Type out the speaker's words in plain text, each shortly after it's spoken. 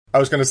I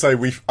was going to say,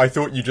 I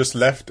thought you just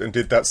left and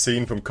did that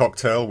scene from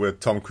Cocktail where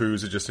Tom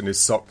Cruise is just in his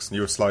socks and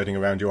you were sliding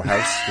around your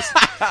house. Just,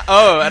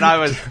 and I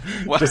was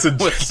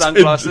with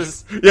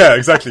sunglasses. Yeah,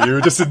 exactly. You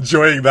were just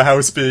enjoying the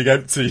house being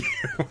empty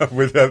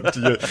without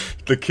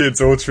the kids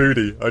or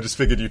Trudy. I just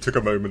figured you took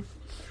a moment.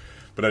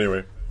 But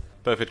anyway.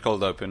 Perfect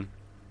cold open.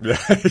 Yeah,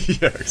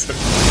 yeah, exactly.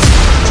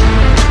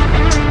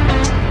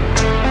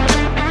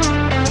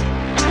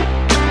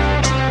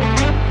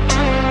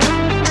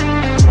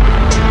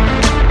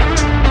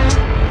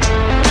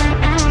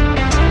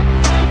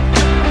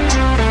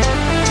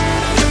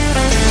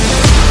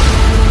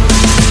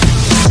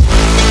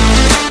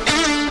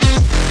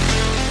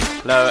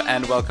 Hello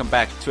and welcome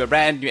back to a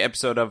brand new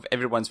episode of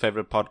everyone's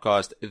favorite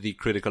podcast, the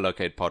Critical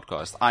Locate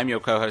Podcast. I'm your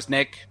co-host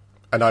Nick.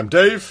 And I'm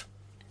Dave.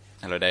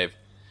 Hello, Dave.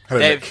 Hello,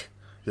 Dave. Nick.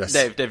 Yes.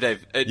 Dave.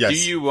 Yes.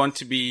 Do you want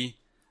to be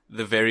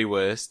the very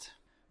worst?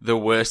 The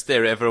worst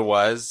there ever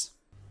was?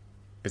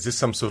 Is this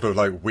some sort of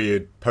like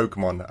weird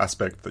Pokemon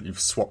aspect that you've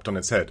swapped on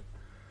its head?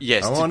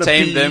 Yes, to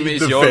tame them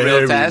is your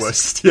real task.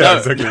 Worst. Yeah,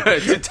 exactly. No,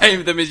 to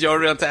tame them is your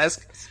real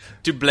task.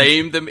 To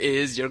blame them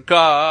is your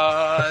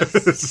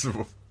cause.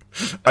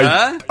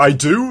 I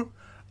do.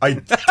 I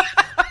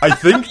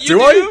think. Do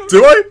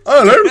Do I?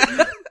 I don't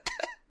know.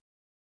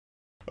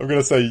 I'm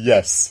gonna say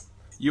yes.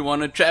 You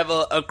want to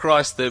travel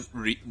across the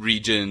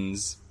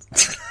regions.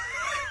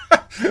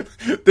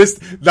 This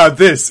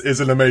is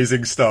an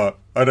amazing start.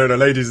 I don't know,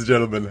 ladies and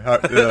gentlemen.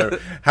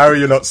 How are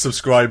you not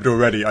subscribed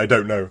already? I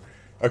don't know.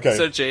 Okay.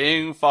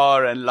 Searching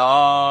far and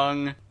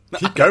long.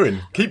 Keep going.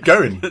 Keep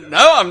going.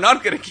 No, I'm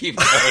not going to keep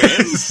going.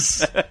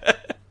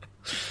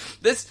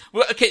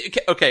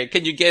 Okay.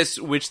 Can you guess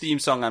which theme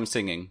song I'm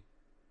singing?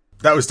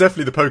 That was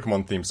definitely the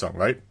Pokemon theme song,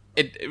 right?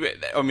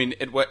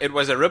 It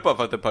was a rip-off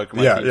of the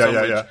Pokemon theme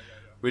song,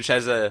 which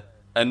has a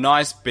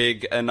nice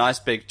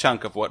big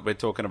chunk of what we're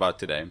talking about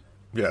today.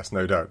 Yes,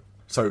 no doubt.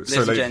 So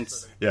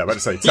gents. Yeah, about to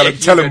say,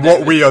 tell him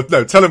what we are.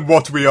 No, tell him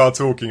what we are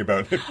talking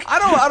about.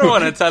 I don't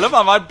want to tell him.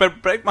 I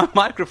might break my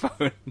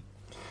microphone.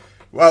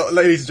 Well,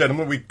 ladies and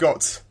gentlemen, we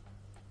got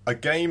a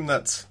game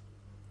that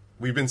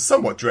we've been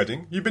somewhat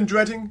dreading. You've been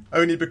dreading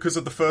only because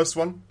of the first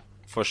one?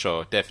 For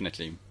sure,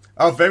 definitely.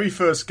 Our very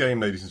first game,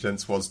 ladies and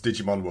gents, was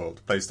Digimon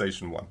World,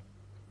 PlayStation 1.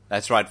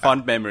 That's right,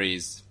 fond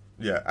memories.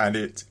 Yeah, and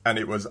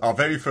it was our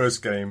very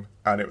first game,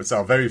 and it was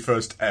our very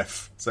first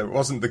F. So it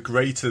wasn't the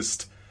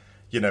greatest,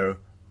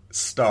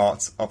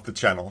 start of the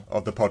channel,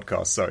 of the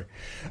podcast, sorry.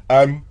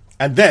 And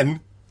then,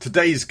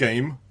 today's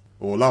game,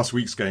 or last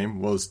week's game,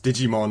 was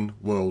Digimon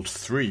World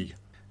 3.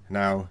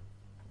 Now,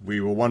 we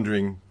were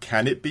wondering,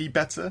 can it be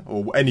better,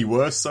 or any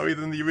worse,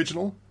 than the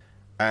original?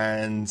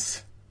 And,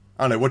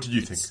 I don't know, what did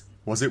you think?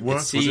 Was it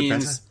worse? Was it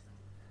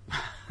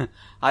better?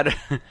 I don't...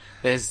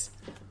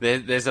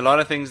 There's a lot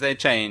of things they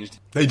changed.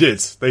 They did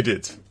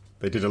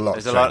a lot.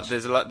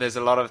 There's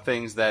a lot of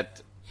things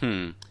that.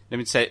 Let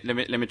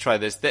me try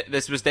this.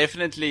 This was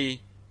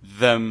definitely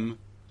them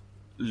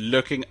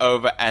looking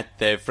over at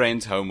their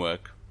friend's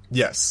homework.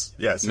 Yes,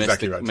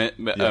 exactly right.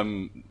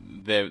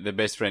 Their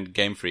best friend,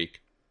 Game Freak.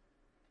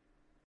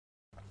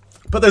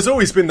 But there's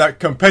always been that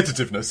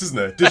competitiveness, isn't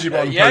there?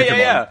 Digimon and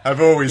Pokemon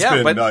have always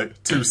been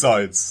like two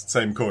sides,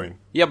 same coin.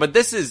 Yeah, but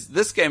this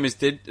game is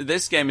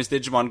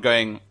Digimon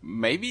going,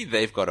 maybe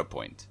they've got a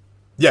point.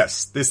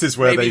 Yes, this is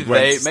where they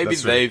went. Maybe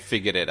they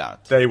figured it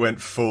out. They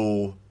went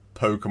full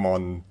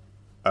Pokemon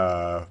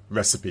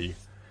recipe,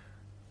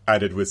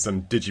 added with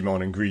some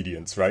Digimon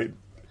ingredients, right?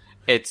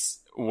 It's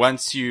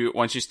once you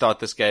start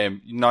this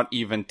game, not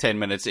even 10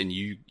 minutes in,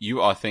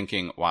 you are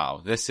thinking,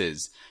 wow, this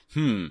is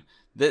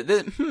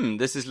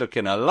this is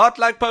looking a lot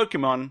like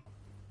Pokemon.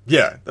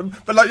 Yeah,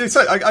 but like you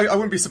say, I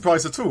wouldn't be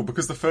surprised at all,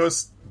 because the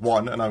first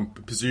one, and I'm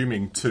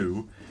presuming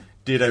two,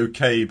 did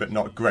okay but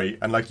not great.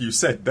 And like you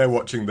said, they're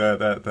watching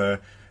their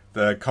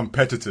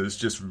competitors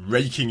just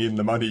raking in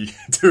the money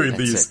doing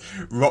these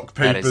rock,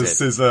 paper,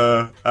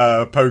 scissor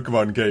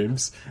Pokemon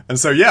games. And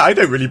so, yeah, I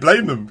don't really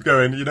blame them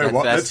going,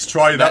 let's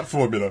try that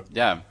formula.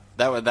 Yeah,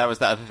 that was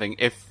the other thing.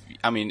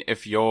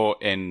 If you're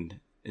in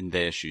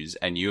their shoes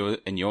and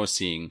you're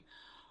seeing,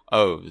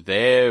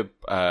 their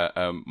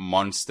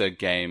monster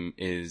game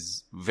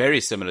is very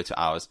similar to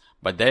ours,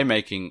 but they're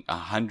making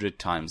 100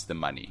 times the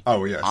money.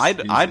 Oh yes,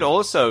 I'd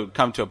also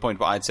come to a point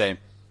where I'd say,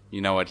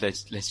 you know what,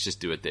 let's just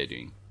do what they're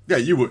doing. Yeah,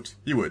 you would.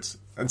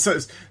 And so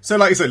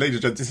like I said,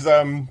 ladies and gents, this is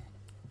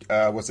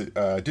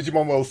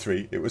Digimon World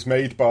 3. It was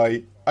made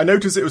by. I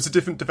noticed it was a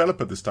different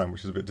developer this time,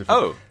 which is a bit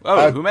different.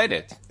 Who made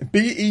it?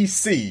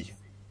 BEC.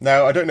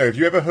 Now I don't know. Have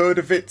you ever heard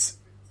of it?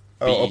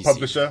 Or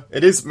publisher.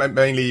 It is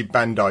mainly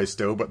Bandai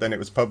still, but then it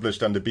was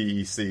published under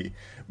BEC,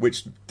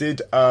 which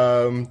did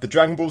the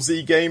Dragon Ball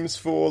Z games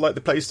for like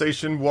the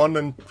PlayStation 1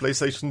 and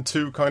PlayStation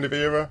 2 kind of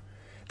era.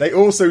 They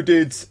also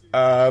did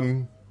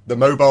the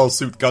Mobile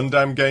Suit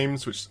Gundam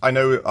games, which I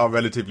know are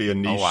relatively a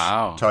niche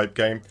type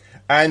game,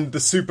 and the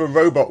Super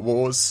Robot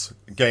Wars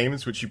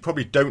games, which you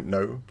probably don't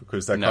know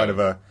because they're kind of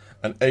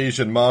an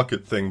Asian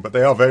market thing, but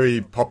they are very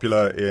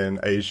popular in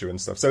Asia and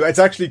stuff. So it's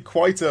actually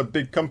quite a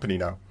big company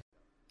now.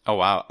 Oh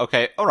wow.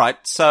 Okay. All right.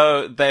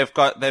 So they've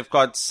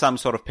got some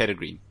sort of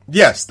pedigree.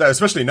 Yes,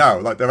 especially now.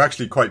 Like they're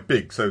actually quite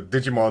big. So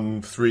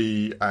Digimon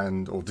 3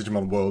 or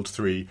Digimon World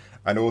 3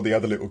 and all the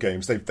other little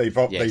games, they've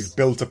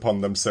built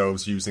upon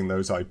themselves using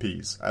those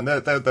IPs, and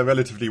they're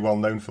relatively well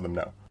known for them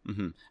now.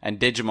 Mm-hmm. And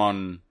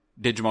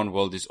Digimon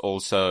World is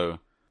also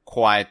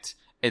quite.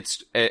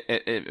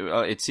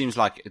 It seems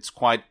like it's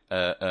quite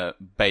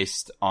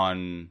based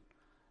on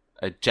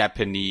a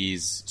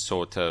Japanese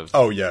sort of.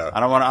 Oh yeah. I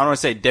don't want to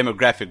say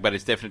demographic, but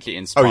it's definitely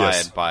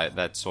inspired by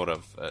that sort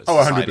of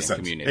society and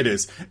community. It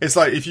is. It's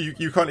like if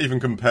you can't even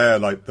compare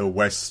like the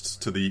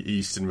West to the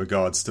East in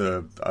regards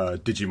to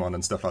Digimon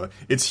and stuff like that.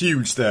 It's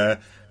huge there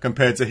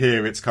compared to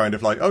here. It's kind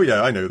of like, oh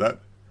yeah, I know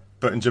that.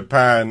 But in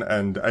Japan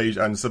and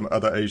Asia and some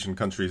other Asian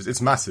countries, it's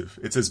massive.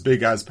 It's as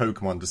big as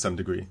Pokemon to some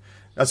degree.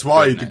 That's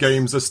why the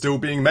games are still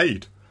being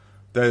made.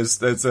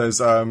 There's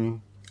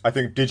I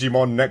think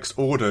Digimon Next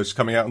Order is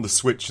coming out on the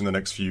Switch in the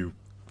next few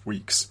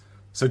weeks.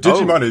 So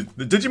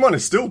Digimon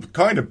is still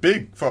kind of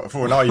big for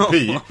an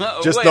IP.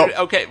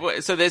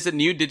 Okay, so there's a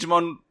new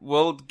Digimon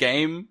World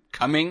game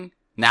coming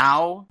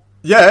now?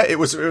 Yeah,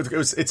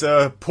 it's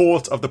a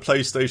port of the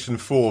PlayStation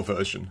 4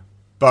 version.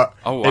 But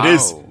it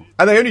is,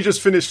 and they only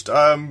just finished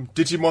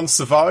Digimon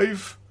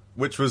Survive,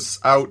 which was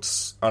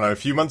out, I don't know, a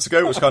few months ago.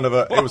 It was kind of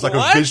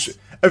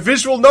a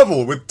visual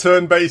novel with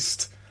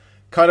turn-based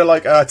kind of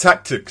like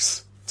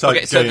tactics. So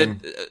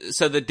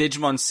the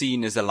Digimon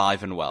scene is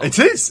alive and well. It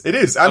is,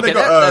 and they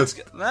got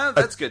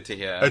that's good to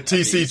hear. A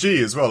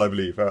TCG as well, I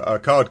believe, a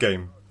card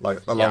game like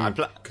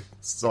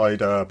alongside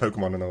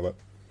Pokemon and all that.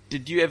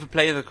 Did you ever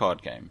play the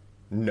card game?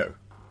 No,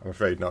 I'm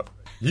afraid not.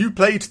 You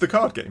played the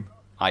card game?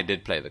 I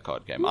did play the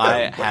card game.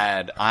 I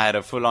had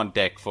a full-on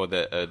deck for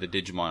the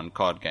Digimon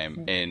card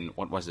game in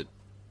what was it,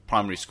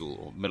 primary school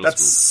or middle school?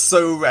 That's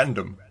so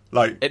random.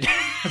 Like,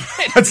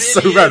 that's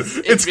really so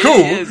random. It's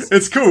cool.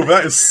 It's cool, but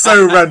that is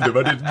so random.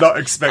 I did not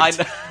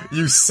expect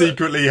you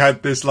secretly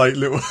had this like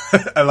little,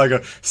 like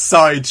a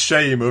side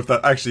shame of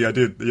that. Actually, I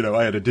did.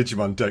 I had a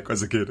Digimon deck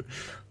as a kid.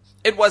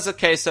 It was a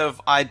case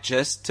of I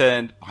just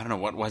turned, I don't know,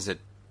 what was it,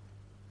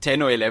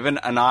 10 or 11,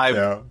 and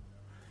I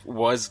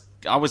was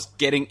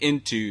getting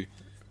into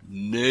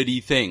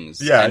nerdy things.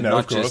 Yeah, and I know,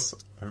 not of course.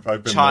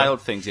 Just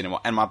child things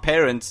anymore. And my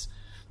parents,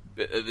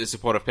 the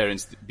supportive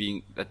parents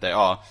being that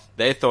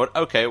they thought,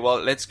 okay, well,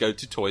 let's go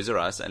to Toys R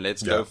Us and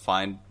let's go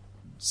find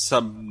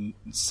some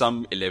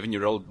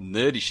 11-year-old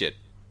nerdy shit.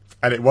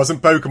 And it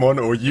wasn't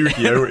Pokemon or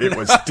Yu-Gi-Oh, it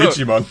was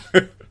Digimon.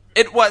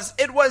 It was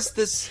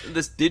this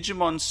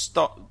Digimon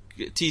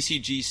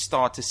TCG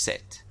starter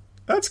set.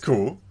 That's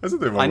cool.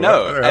 I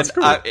know. That's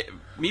cool.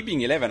 Me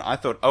being 11, I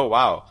thought, oh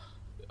wow,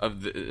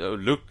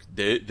 look,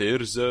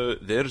 there's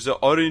a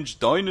orange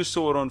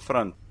dinosaur on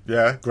front.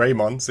 Yeah,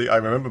 Greymon. See, I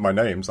remember my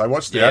names. I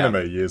watched the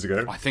anime years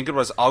ago. I think it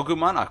was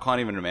Agumon. I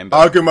can't even remember.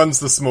 Agumon's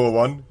the small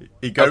one.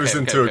 He goes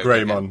into a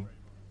Greymon.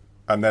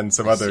 And then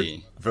some other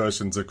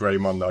versions of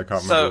Greymon that I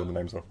can't remember all the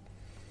names of.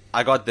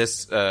 I got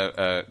this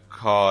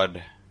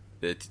card,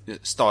 the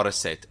starter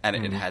set, and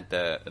it had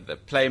the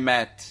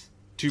playmat,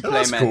 two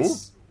playmats. Cool.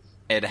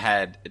 It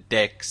had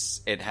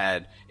decks. It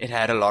had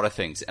a lot of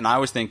things. And I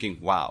was thinking,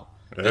 wow,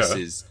 this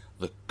is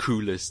the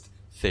coolest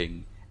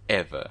thing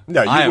ever.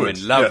 Yeah, I am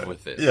in love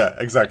with it. Yeah,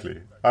 exactly.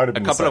 I would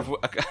have been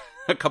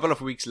a couple of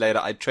weeks later,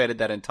 I traded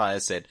that entire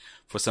set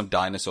for some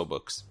dinosaur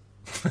books.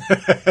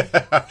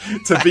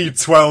 To be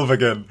 12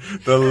 again.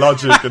 The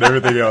logic and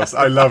everything else.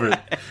 I love it.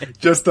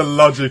 Just the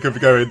logic of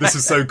going, this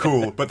is so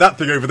cool, but that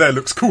thing over there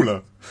looks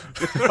cooler.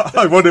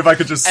 I wonder if I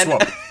could just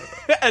swap.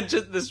 And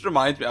just this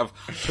reminds me of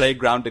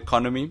Playground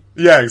Economy.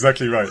 Yeah,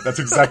 exactly right. That's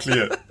exactly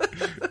it.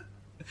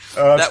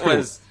 That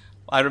cool.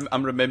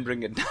 I'm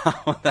remembering it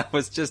now. That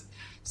was just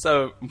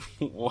so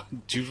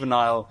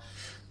juvenile.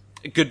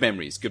 Good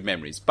memories.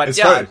 But it's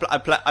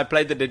I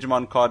played the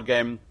Digimon card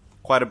game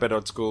quite a bit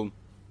at school.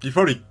 You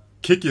probably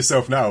kick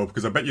yourself now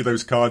because I bet you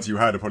those cards you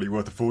had are probably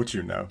worth a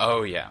fortune now.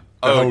 Oh yeah,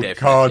 the whole definitely.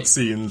 Card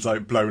scene's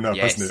like blown up,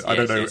 hasn't it? I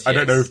don't know. I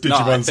don't know if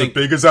Digimon's as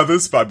big as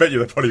others, but I bet you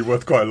they're probably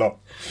worth quite a lot.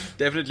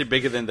 Definitely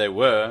bigger than they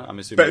were. I'm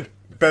assuming.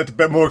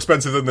 Bet more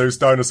expensive than those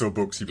dinosaur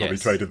books you probably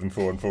traded them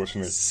for,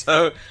 unfortunately.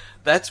 So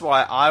that's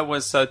why I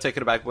was so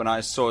taken aback when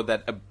I saw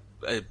that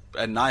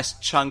a nice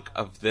chunk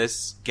of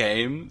this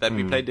game that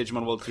we played,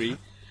 Digimon World 3,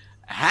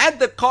 had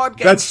the card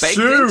game baked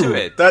into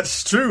it.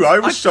 That's true. I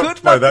was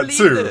shocked by that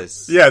too.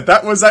 This. Yeah,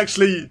 that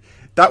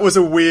was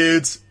a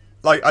weird.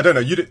 Like, I don't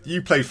know.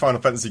 You played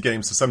Final Fantasy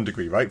games to some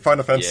degree, right?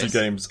 Final Fantasy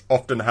games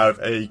often have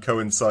a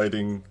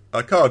coinciding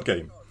card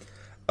game.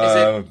 Is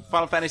it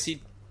Final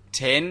Fantasy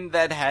X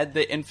that had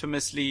the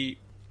infamously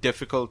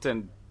difficult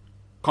and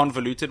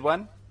convoluted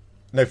one?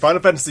 No,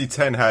 Final Fantasy X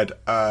had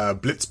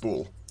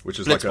Blitzball, which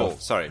is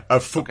a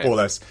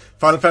football-esque.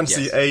 Final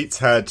Fantasy VIII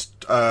had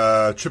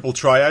Triple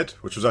Triad,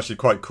 which was actually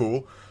quite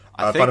cool.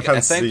 I think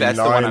that's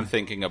the one I'm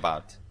thinking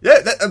about. Yeah,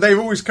 they've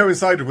always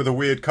coincided with a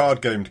weird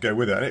card game to go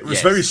with it. And it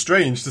was very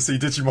strange to see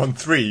Digimon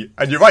 3.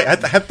 And you're right,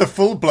 it had the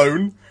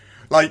full-blown...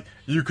 Like,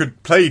 you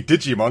could play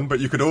Digimon,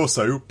 but you could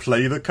also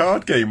play the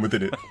card game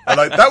within it.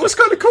 And that was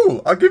kind of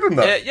cool. I'll give them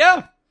that.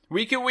 Yeah.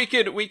 We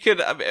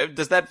could.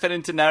 Does that fit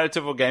into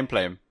narrative or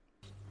gameplay?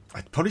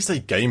 I'd probably say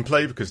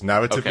gameplay, because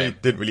narratively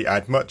it didn't really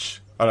add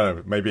much. I don't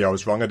know, maybe I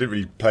was wrong. I didn't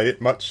really play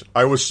it much.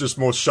 I was just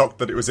more shocked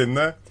that it was in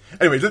there.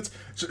 Anyway,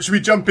 should we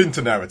jump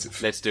into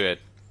narrative? Let's do it.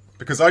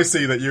 Because I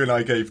see that you and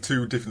I gave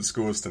 2 different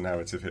scores to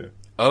narrative here.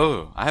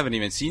 Oh, I haven't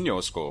even seen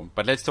your score,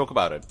 but let's talk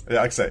about it.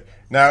 Yeah, I say.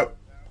 Now,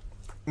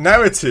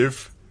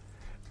 narrative.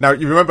 Now,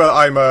 you remember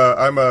I'm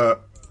a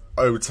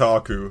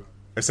otaku.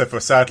 Except for,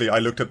 sadly, I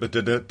looked at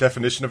the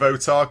definition of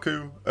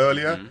otaku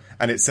earlier,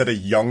 and it said a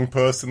young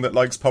person that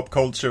likes pop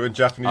culture and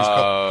Japanese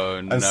Oh,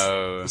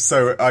 no.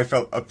 So I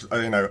felt,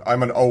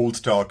 I'm an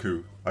old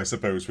taku, I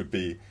suppose would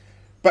be.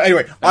 But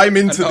anyway, I'm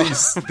into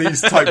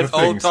these type of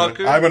things.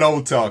 I'm an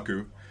old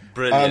taku.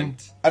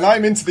 Brilliant. And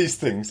I'm into these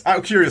things. Out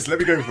of curiosity, let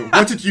me go for it.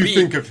 What did you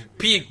think of...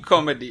 Peak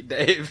comedy,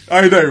 Dave.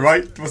 I know,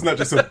 right? Wasn't that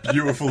just a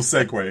beautiful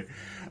segue?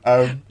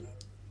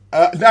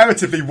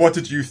 Narratively, what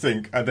did you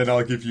think? And then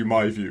I'll give you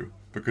my view,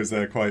 because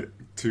they're quite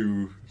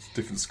 2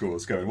 different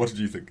scores going. What did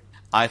you think?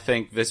 I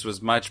think this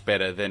was much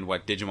better than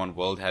what Digimon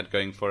World had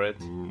going for it.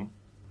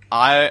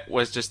 I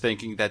was just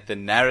thinking that the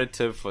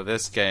narrative for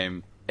this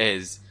game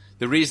is...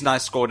 The reason I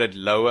scored it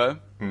lower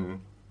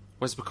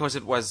was because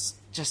it was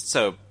just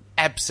so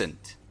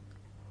absent.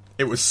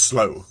 It was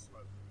slow.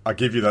 I'll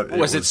give you that.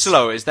 Was it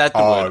slow? Is that the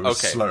word? It was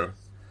slow.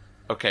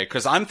 Okay,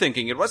 because I'm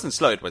thinking it wasn't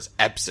slow, it was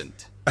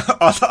absent.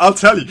 I'll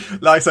tell you,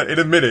 like I said, in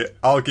a minute,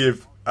 I'll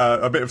give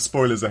a bit of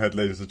spoilers ahead,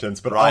 ladies and gents,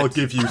 but I'll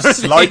give you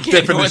slight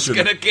definition. No one's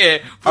going to care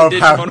for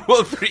Digimon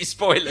World 3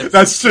 spoilers.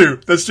 That's true,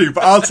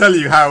 but I'll tell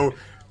you how...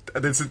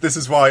 This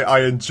is why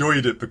I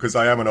enjoyed it, because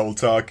I am an old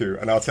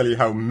otaku, and I'll tell you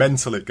how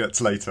mental it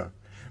gets later.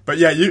 But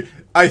yeah,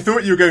 I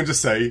thought you were going to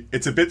say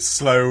it's a bit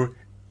slow,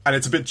 and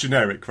it's a bit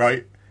generic,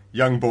 right?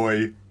 Young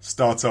boy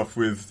starts off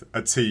with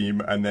a team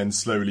and then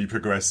slowly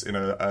progress in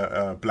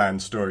a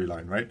bland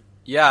storyline, right?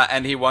 Yeah,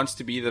 and he wants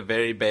to be the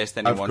very best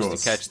and he wants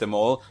to catch them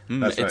all.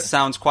 It right.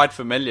 Sounds quite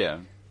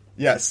familiar.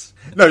 Yes.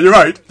 No, you're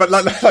right. But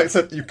like I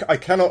said, I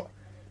cannot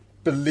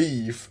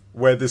believe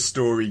where this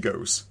story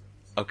goes.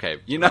 Okay,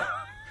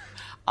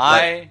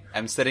 I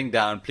am sitting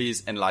down.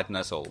 Please enlighten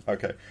us all.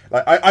 Okay.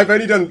 Like I've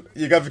only done...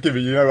 You got to forgive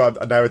me.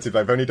 A narrative.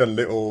 I've only done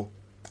little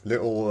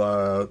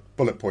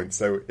bullet points,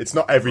 so it's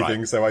not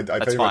everything. Right. So I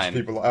very much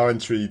people are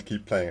intrigued,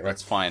 keep playing it. Right?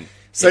 That's fine.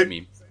 So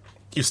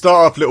you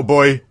start off, little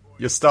boy.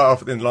 You start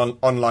off in the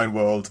online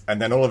world,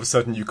 and then all of a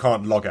sudden you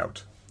can't log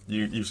out.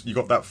 You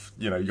got that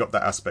you got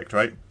that aspect,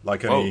 right?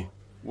 Like any.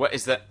 What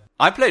is that?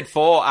 I played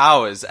 4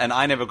 hours and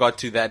I never got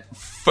to that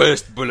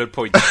first bullet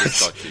point you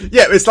just got to.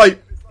 Yeah, it's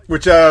like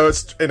which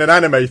in an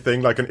anime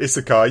thing, like an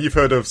isekai. You've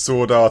heard of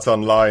Sword Art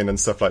Online and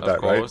stuff like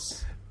that,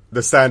 right?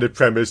 The standard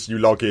premise, you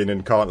log in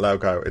and can't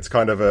log out. It's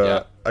kind of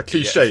a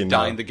cliche. If you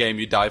die in the game,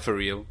 you die for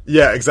real.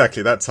 Yeah,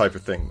 exactly, that type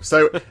of thing.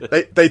 So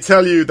they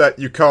tell you that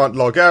you can't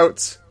log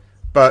out,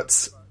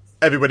 but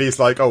everybody's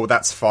like, oh,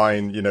 that's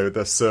fine.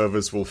 The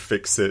servers will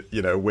fix it.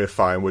 We're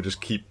fine. We'll just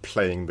keep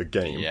playing the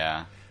game.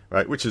 Yeah.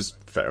 Right, which is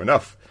fair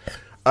enough.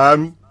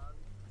 And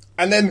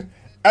then,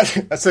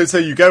 so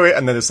you go in,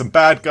 and then there's some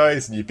bad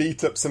guys, and you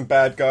beat up some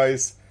bad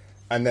guys,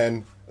 and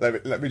then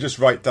let me just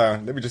write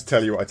down. Let me just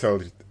tell you what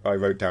I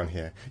wrote down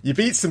here. You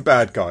beat some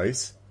bad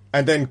guys,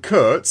 and then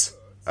Kurt,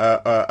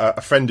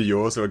 a friend of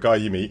yours or a guy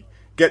you meet,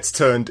 gets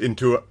turned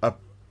into a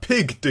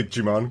pig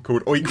Digimon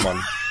called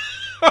Oinkmon,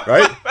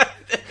 right?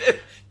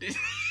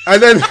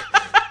 And then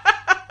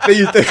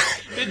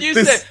did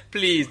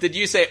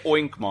you say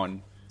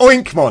Oinkmon?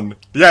 Oinkmon,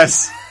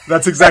 yes,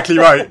 that's exactly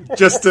right.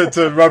 Just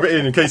to rub it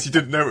in case you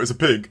didn't know it was a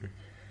pig.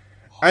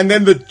 And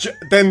then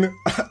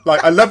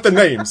I love the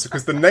names,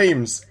 because the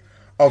names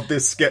of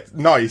this get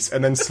nice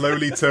and then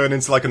slowly turn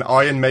into like an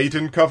Iron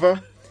Maiden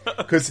cover.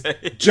 Because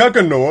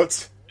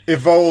Juggernaut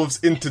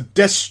evolves into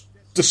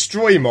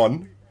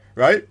Destroymon,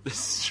 right?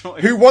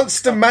 Who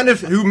wants to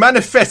who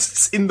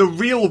manifests in the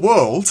real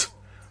world,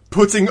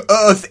 putting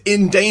Earth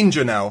in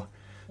danger now.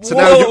 So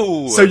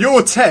now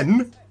you're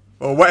 10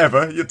 or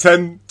whatever. You're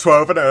 10,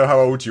 12. I don't know how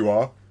old you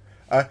are.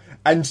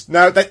 And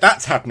now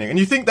that's happening, and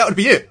you think that would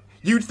be it.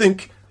 You'd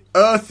think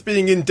Earth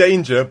being in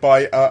danger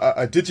by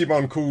a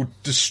Digimon called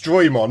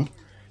Destroymon.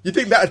 You'd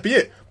think that'd be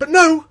it. But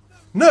no,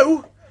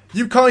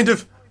 you kind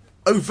of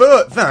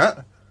overt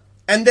that,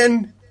 and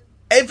then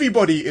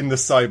everybody in the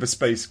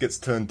cyberspace gets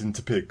turned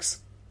into pigs.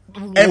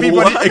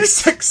 Everybody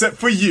except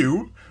for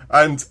you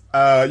and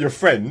your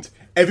friend.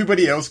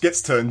 Everybody else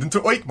gets turned into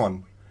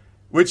Oinkmon.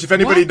 Which, if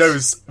anybody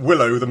knows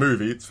Willow, the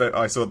movie,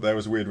 I saw there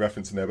was a weird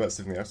reference in there, but that's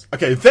something else.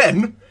 Okay,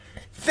 then,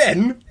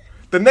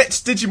 the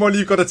next Digimon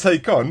you've got to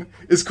take on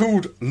is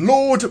called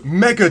Lord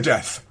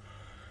Megadeth.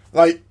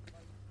 Like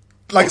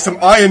some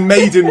Iron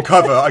Maiden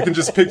cover, I can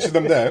just picture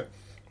them there.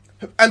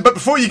 But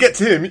before you get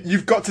to him,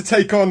 you've got to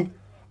take on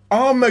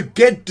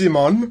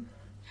Armageddon,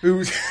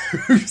 who's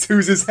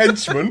his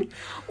henchman.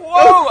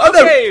 Whoa,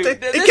 okay.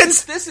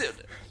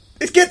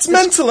 It gets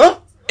mentaler.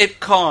 It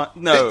can't,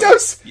 no. It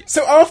does.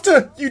 So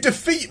after you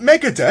defeat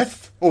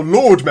Megadeth, or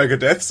Lord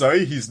Megadeth,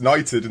 sorry, he's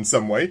knighted in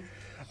some way,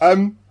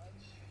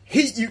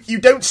 You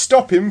don't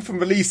stop him from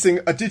releasing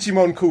a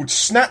Digimon called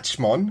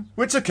Snatchmon,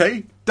 which,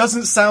 okay,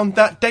 doesn't sound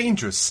that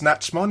dangerous,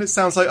 Snatchmon. It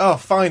sounds like,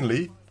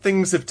 finally,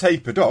 things have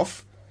tapered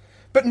off.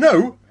 But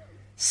no,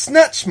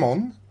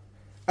 Snatchmon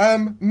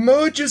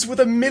merges with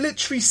a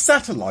military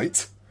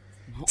satellite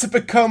to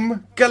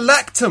become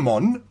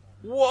Galactamon.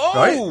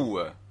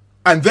 Whoa! Right?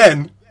 And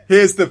then,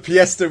 here's the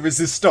pièce de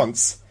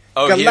résistance.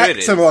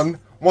 Galactamon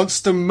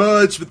wants to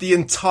merge with the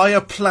entire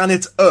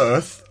planet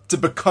Earth to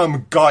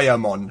become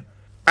Gaiamon.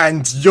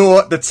 And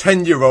you're the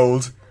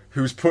 10-year-old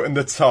who's put in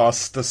the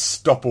task to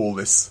stop all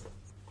this.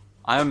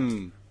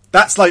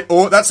 That's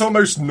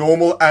almost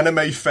normal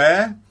anime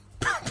fare,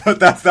 but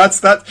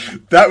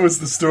that was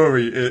the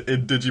story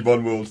in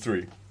Digimon World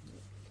 3.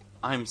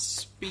 I'm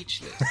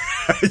speechless.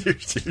 you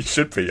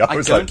should be.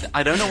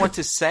 I don't know what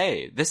to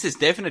say. This is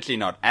definitely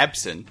not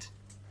absent.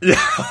 Yeah,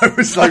 I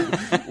was like,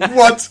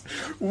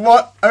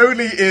 what?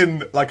 Only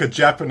in like a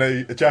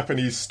Japanese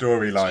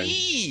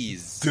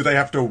storyline do they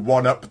have to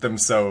one-up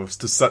themselves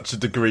to such a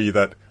degree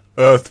that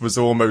Earth was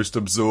almost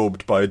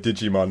absorbed by a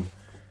Digimon,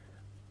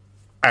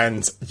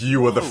 and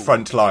you were the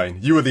front line.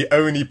 You were the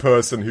only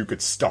person who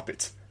could stop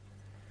it.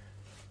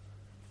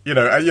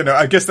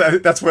 I guess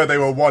that's where they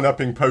were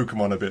one-upping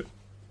Pokemon a bit.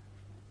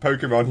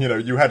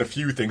 Pokemon, you had a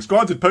few things.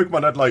 Granted,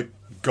 Pokemon had like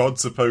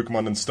gods of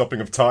Pokemon and stopping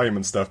of time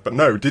and stuff, but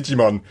no,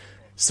 Digimon.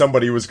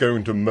 Somebody was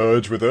going to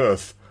merge with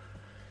Earth.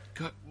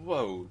 God,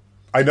 whoa.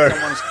 I know.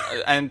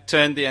 And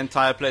turn the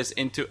entire place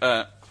into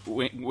a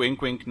wink,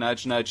 wink,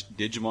 nudge, nudge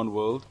Digimon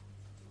world.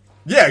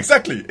 Yeah,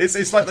 exactly.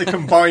 It's like they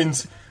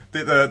combined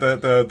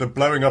the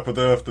blowing up of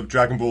Earth of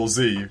Dragon Ball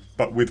Z,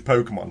 but with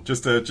Pokemon,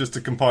 just to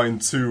combine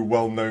two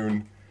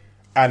well-known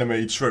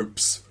anime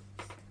tropes.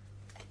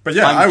 But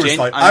yeah,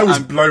 I was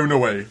blown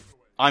away.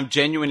 I'm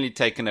genuinely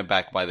taken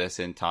aback by this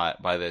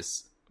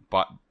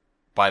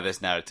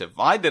narrative.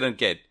 I didn't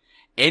get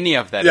any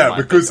of that. Yeah,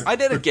 because I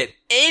didn't get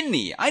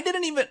any. I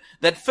didn't even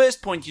that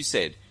first point you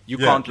said you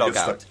can't log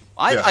out.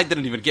 I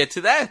didn't even get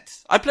to that.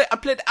 I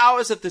played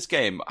hours of this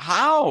game.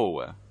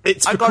 How?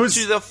 I got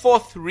to the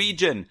 4th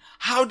region.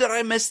 How did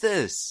I miss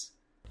this?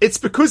 It's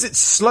because it's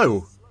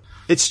slow.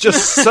 It's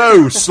just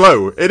so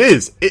slow. It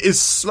is. It is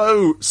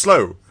slow.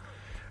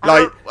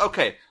 Like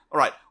okay, all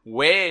right.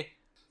 Where?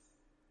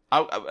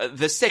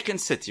 The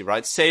second city,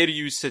 right?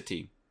 Seiryu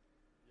City.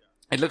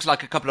 It looks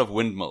like a couple of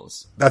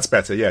windmills. That's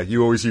better, yeah.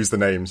 You always use the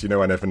names. I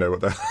never know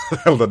what the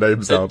hell the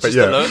names are. But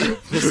the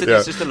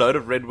city's just a load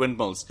of red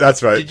windmills.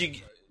 That's right.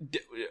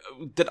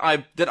 Did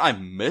I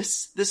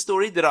miss this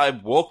story? Did I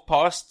walk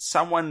past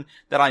someone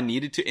that I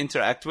needed to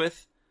interact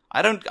with?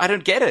 I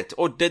don't get it.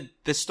 Or did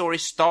the story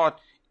start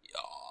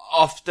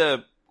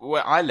after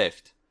where I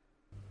left?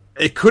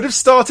 It could have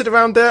started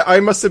around there. I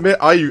must admit,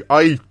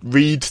 I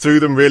read through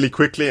them really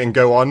quickly and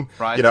go on.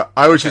 Right.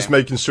 I was just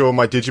making sure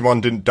my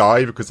Digimon didn't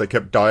die because they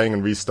kept dying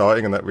and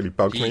restarting, and that really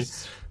bugged me.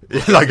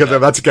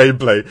 That's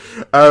gameplay.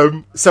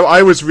 So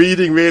I was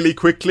reading really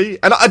quickly,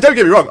 and don't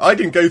get me wrong, I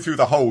didn't go through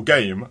the whole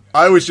game.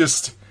 I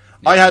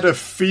had a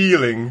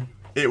feeling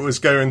it was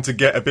going to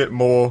get a bit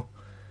more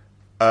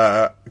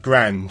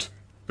grand.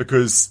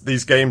 Because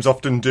these games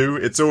often do.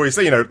 It's always,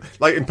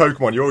 like in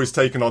Pokemon, you're always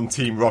taking on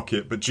Team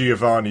Rocket, but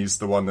Giovanni's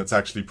the one that's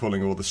actually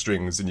pulling all the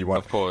strings, and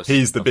of course,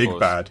 he's the big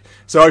bad.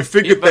 So I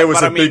figured there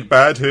was a big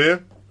bad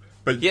here,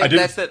 but yeah,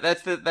 that's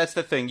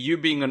the thing. You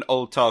being an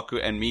old Taku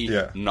and me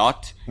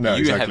not,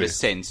 you have a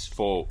sense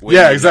for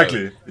when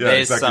exactly.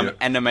 There's some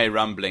anime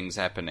rumblings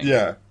happening.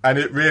 Yeah, and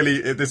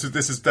this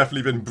has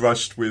definitely been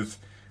brushed with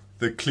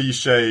the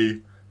cliche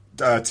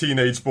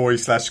teenage boy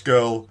 /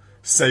 girl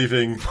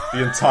saving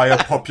the entire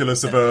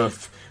populace of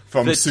Earth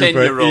from the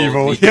super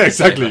evil. Yeah,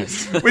 exactly.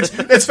 Which,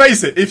 let's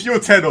face it, if you're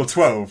 10 or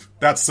 12,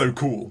 that's so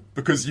cool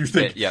because you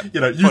think think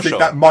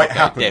that might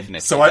happen.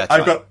 Definitely, so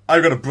I've got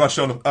to brush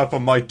up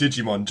on my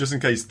Digimon just in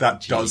case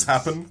that does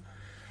happen.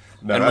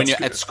 No, and when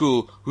you're at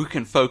school, who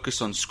can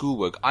focus on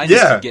schoolwork? I need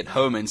to get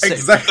home and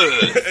save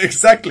Earth.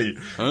 Exactly.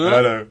 Huh?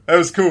 I know. That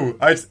was cool.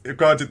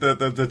 Granted,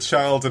 the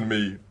child in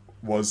me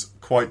was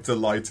quite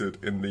delighted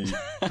in the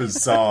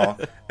bizarre,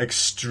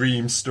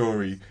 extreme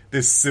story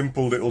this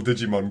simple little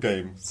Digimon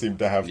game seemed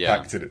to have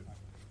packed in it.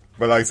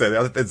 But like I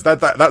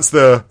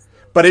say,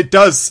 but it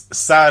does,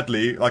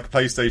 sadly, like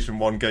PlayStation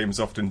 1 games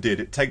often did,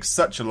 it takes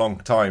such a long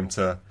time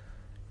to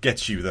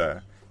get you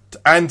there.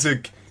 And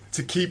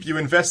to keep you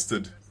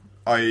invested.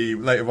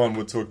 Later on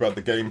we'll talk about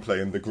the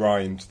gameplay and the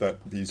grind that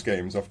these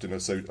games often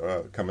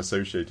come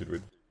associated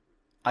with.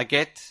 I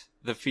get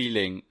the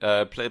feeling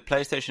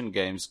PlayStation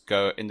games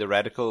go in the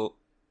radical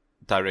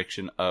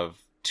direction of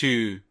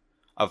it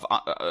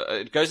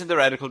goes in the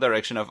radical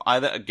direction of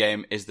either a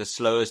game is the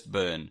slowest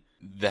burn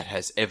that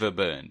has ever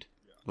burned,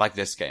 like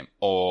this game,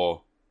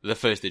 or the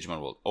first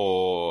Digimon World,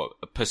 or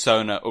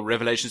Persona, or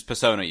Revelations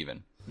Persona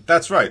even.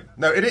 That's right.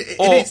 No, it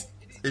is.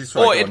 It's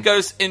right, or it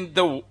goes in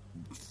the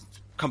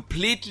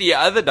completely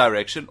other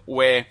direction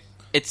where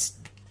it's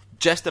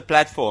just a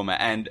platformer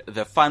and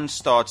the fun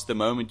starts the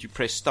moment you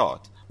press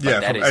start.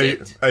 But from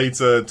A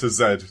to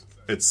Z.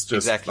 It's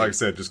just, like I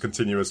said, just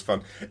continuous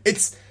fun.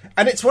 It's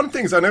one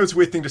thing, I know it's a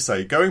weird thing to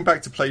say, going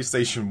back to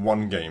PlayStation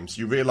 1 games,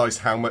 you realise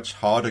how much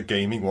harder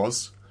gaming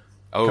was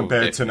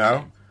compared to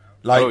now.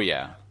 Like,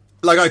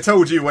 like I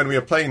told you when we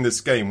were playing this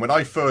game, when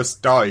I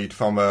first died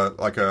from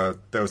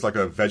there was like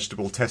a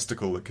vegetable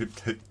testicle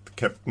that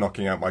kept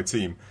knocking out my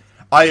team.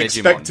 I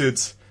expected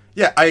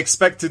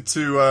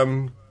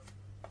to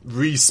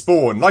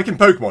respawn, like in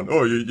Pokemon.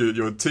 Oh,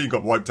 your team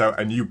got wiped out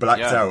and you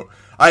blacked out.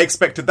 I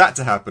expected that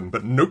to happen,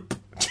 but nope.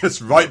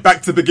 Just right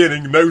back to the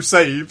beginning, no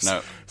saves.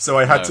 No. So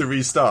I had to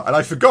restart. And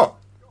I forgot.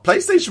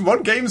 PlayStation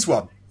 1 games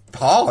were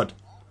hard.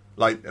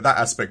 Like, that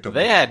aspect of it.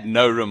 They had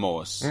no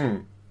remorse.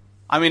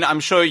 I mean, I'm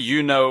sure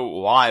you know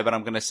why, but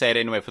I'm going to say it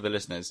anyway for the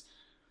listeners.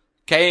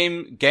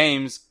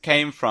 Games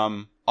came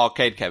from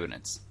arcade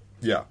cabinets.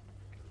 Yeah.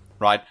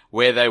 Right?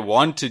 Where they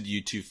wanted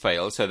you to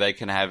fail so they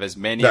can have as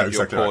many of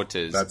your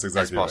quarters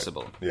as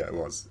possible. Right. Yeah, it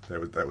was.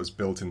 That was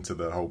built into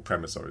the whole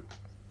premise of it.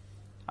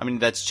 I mean,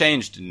 that's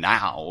changed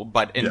now,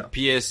 but in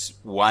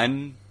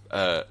PS1,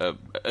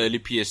 early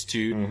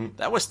PS2,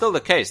 that was still the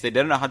case. They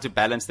didn't know how to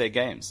balance their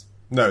games.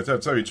 No,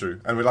 that's very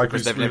true. And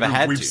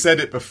we've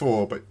said it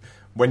before, but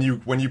when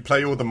you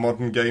play all the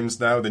modern games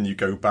now, then you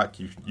go back,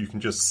 you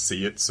can just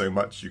see it so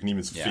much. You can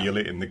even feel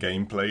it in the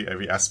gameplay.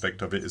 Every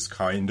aspect of it is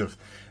kind of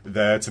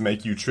there to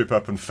make you trip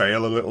up and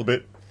fail a little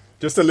bit.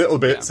 Just a little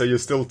bit, so you're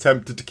still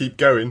tempted to keep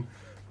going,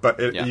 but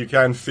you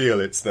can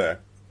feel it's there.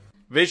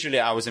 Visually,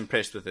 I was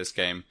impressed with this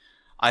game.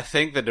 I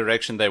think the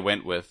direction they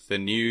went with, the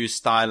new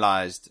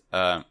stylized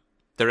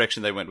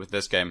direction they went with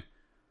this game,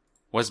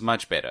 was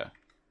much better.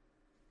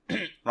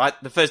 Right?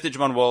 The first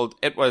Digimon World,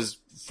 it was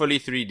fully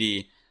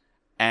 3D,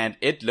 and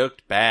it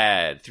looked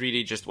bad.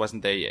 3D just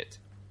wasn't there yet.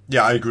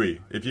 Yeah, I agree.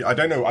 I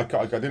don't know, I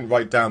didn't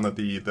write down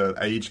the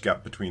age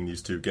gap between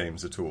these two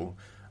games at all.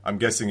 I'm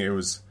guessing it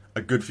was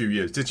a good few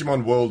years.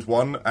 Digimon World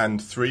 1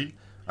 and 3,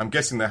 I'm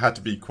guessing there had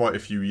to be quite a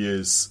few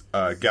years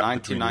gap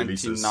between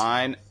releases.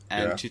 1999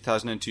 and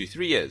 2002.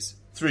 3 years.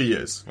 3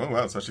 years. Oh,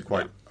 wow, that's actually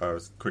quite a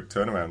quick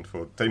turnaround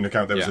for taking into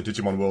account there was a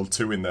Digimon World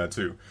 2 in there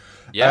too.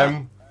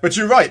 Yeah. But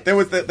you're right.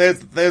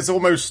 There's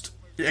almost,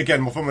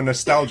 again, from a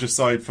nostalgia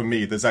side for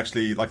me, there's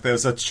actually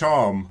there's a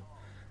charm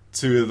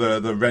to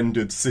the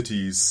rendered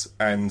cities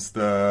and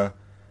the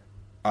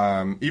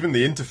even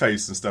the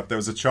interface and stuff. There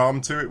was a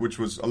charm to it which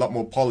was a lot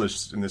more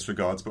polished in this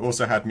regards, but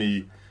also had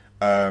me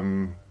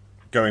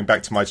going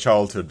back to my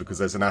childhood, because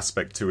there's an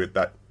aspect to it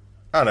that,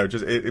 I don't know,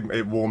 just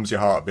it warms your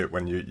heart a bit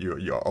when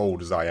you're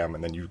old as I am,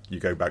 and then you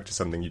go back to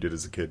something you did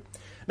as a kid.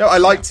 No, I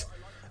liked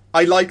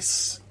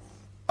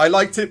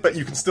it, but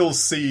you can still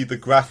see the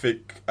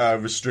graphic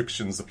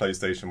restrictions the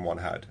PlayStation 1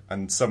 had,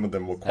 and some of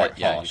them were quite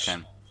harsh. You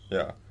can.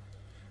 Yeah.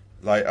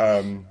 Like,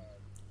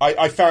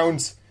 I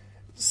found,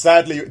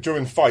 sadly,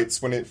 during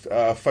fights, when it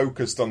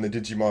focused on the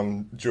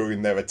Digimon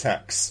during their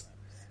attacks,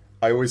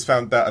 I always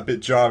found that a bit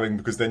jarring,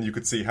 because then you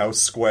could see how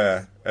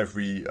square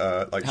every,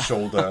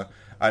 shoulder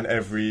and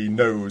every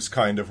nose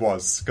kind of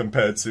was,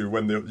 compared to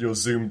when you're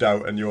zoomed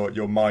out and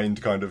your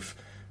mind kind of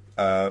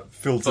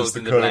filters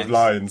the curved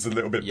lines a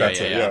little bit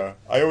better. Yeah.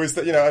 I always,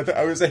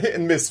 it was a hit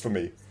and miss for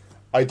me.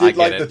 I did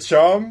like the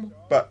charm,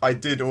 but I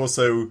did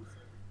also,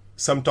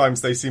 sometimes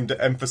they seem to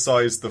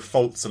emphasize the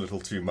faults a little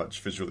too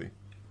much visually.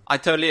 I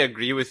totally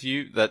agree with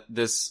you that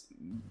this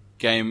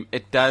game,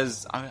 it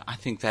does, I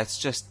think that's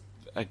just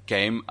a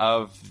game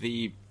of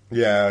the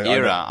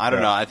era. I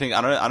don't know.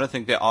 I don't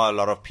think there are a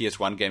lot of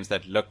PS1 games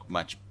that look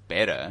much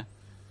better.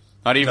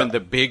 Not even the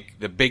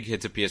big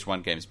hits of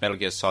PS1 games, Metal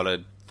Gear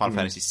Solid, Final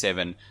Fantasy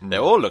VII. They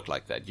all look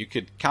like that. You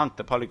could count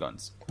the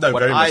polygons. No,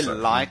 what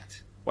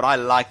I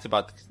liked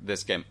about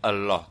this game a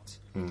lot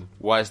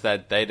was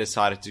that they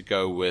decided to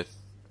go with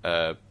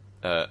a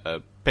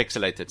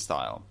pixelated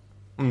style.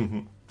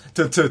 Mm-hmm.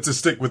 To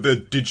stick with the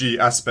digi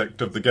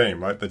aspect of the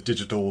game, right? The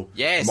digital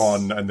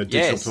mon and the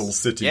digital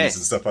cities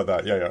and stuff like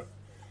that. Yeah.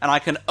 And I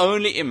can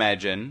only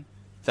imagine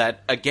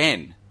that,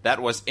 again, that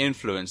was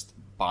influenced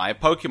by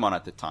Pokemon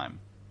at the time.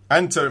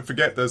 And to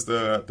forget, there's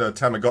the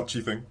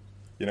Tamagotchi thing.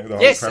 The whole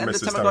premise and the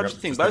Tamagotchi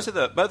thing.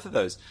 Both of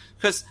those.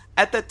 Because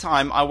at that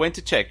time, I went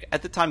to check.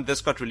 At the time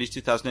this got released,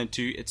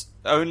 2002, it's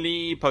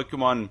only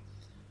Pokemon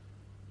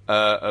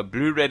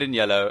Blue, Red, and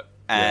Yellow,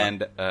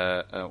 and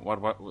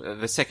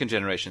the second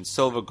generation,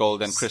 Silver,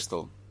 Gold, and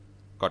Crystal,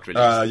 got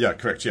released. Yeah,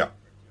 correct. Yeah.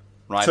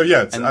 Right. So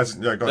yeah,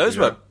 those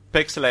were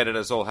pixelated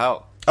as all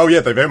hell. Oh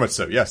yeah, they very much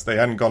so. Yes, they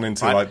hadn't gone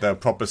into their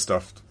proper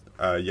stuff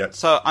yet.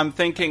 So I'm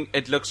thinking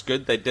it looks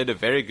good. They did a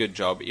very good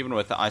job, even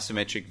with the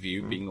isometric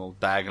view being all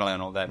diagonal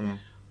and all that.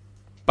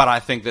 But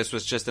I think this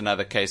was just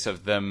another case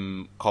of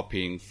them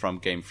copying from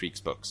Game Freak's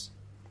books.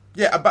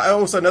 Yeah, but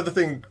also another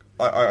thing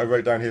I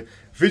wrote down here.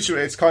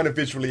 Visually, it's kind of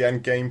visually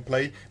and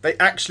gameplay. They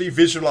actually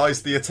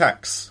visualize the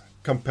attacks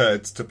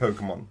compared to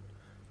Pokemon.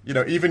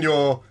 Even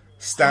your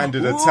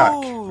standard attack,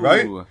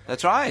 right?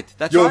 That's right.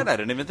 I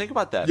didn't even think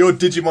about that. Your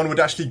Digimon would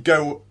actually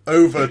go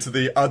over to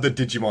the other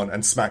Digimon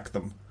and smack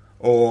them.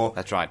 Or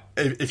that's right.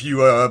 If you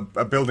were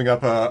building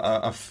up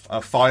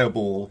a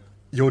fireball,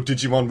 your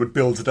Digimon would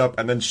build it up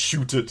and then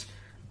shoot it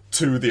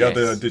to the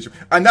other Digimon.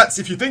 And that's,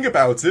 if you think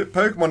about it,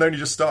 Pokemon only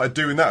just started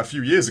doing that a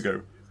few years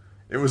ago.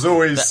 It was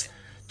always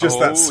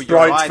that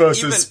sprite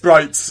versus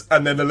sprites,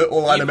 and then a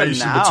little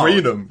animation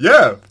between them.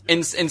 Yeah.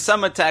 In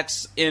some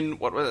attacks, in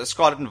what was it,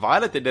 Scarlet and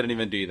Violet, they didn't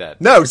even do that.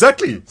 No,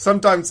 exactly.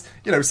 Sometimes,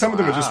 some of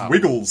them are just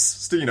wiggles.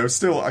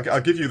 Still,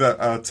 I'll give you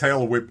that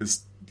tail whip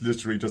is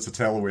literally just a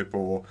tail whip,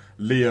 or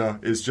Leah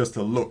is just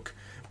a look.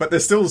 But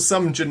there's still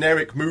some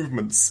generic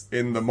movements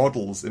in the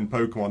models in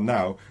Pokemon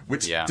now,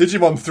 which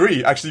Digimon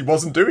 3 actually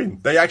wasn't doing.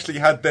 They actually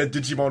had their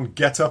Digimon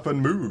get up and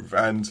move,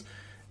 and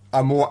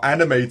are more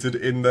animated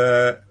within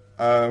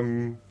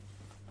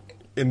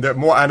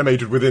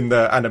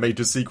their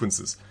animated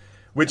sequences.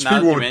 Which now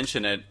people that you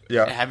mention it,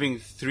 having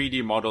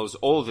 3D models,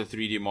 all the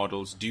 3D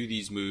models do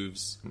these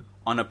moves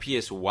on a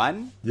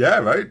PS1. Yeah,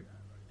 right.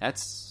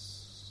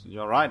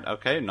 You're right.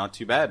 Okay, not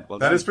too bad. Well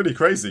that done. is pretty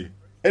crazy.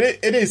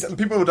 It is.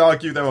 People would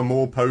argue there were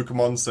more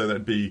Pokemon, so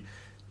there'd be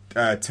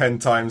 10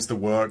 times the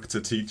work to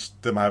teach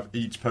them have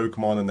each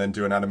Pokemon and then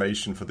do an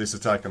animation for this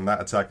attack and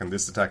that attack and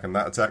this attack and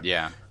that attack.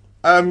 Yeah.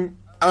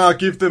 I'll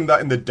give them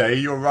that in the day,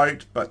 you're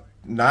right, but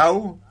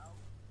now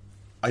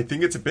I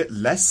think it's a bit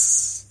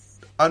less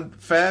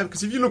unfair,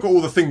 because if you look at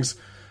all the things,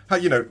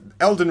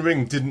 Elden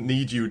Ring didn't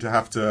need you to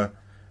have to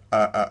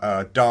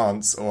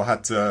dance or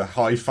had to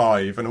high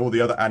five and all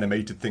the other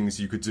animated things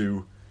you could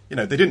do.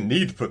 They didn't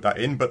need to put that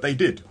in, but they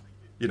did.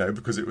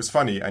 Because it was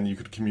funny and you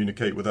could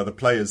communicate with other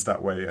players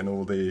that way, and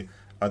all the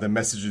other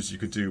messages you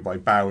could do by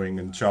bowing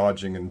and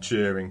charging and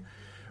cheering.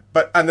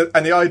 But and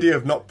the idea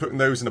of not putting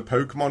those in a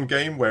Pokemon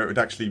game where it would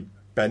actually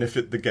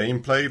benefit the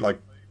gameplay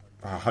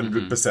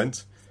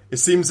 100%, it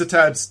seems a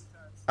tad,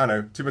 I don't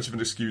know, too much of an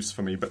excuse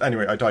for me. But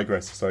anyway, I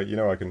digress. So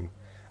I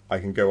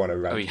can go on a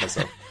rant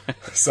myself.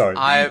 Sorry.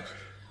 I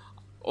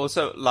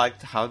also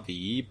liked how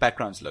the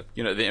backgrounds look.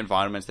 The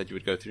environments that you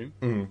would go through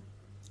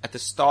at the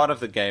start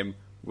of the game,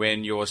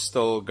 when you're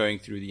still going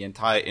through the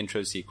entire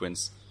intro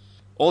sequence.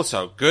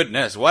 Also,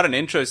 goodness, what an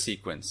intro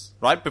sequence.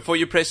 Right before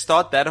you press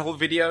start, that whole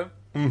video.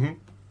 Mm-hmm.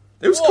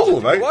 It was cool,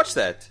 did right? you watch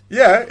that?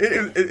 Yeah,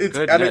 it's...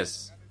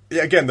 Goodness.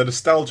 Again, the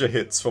nostalgia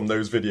hits from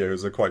those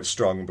videos are quite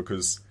strong,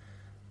 because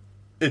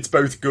it's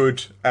both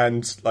good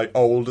and,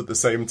 old at the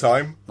same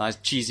time. Nice,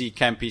 cheesy,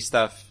 campy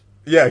stuff.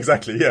 Yeah,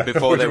 exactly, yeah.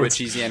 Before they were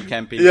cheesy and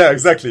campy. Yeah,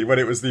 exactly. When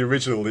it was the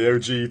original, the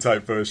OG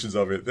type versions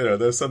of it.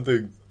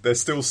 There's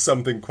still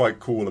something quite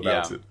cool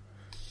about it.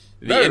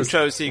 The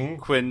intro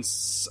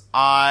sequence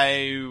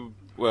I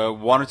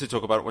wanted to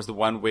talk about was the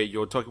one where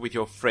you're talking with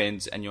your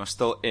friends and you're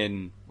still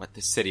in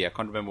the city. I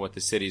can't remember what the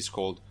city is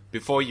called.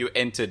 Before you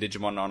enter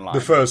Digimon Online.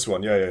 The first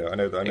one, yeah. I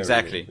know that.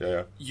 Exactly.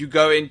 Yeah. You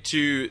go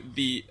into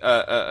the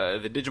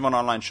Digimon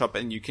Online shop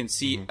and you can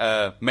see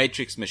a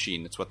Matrix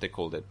machine. That's what they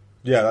called it.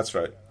 Yeah, that's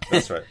right.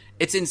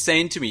 It's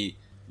insane to me.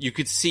 You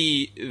could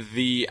see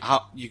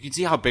how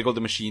big all the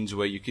machines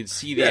were. You could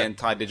see the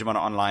entire Digimon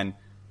Online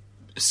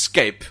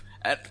scape.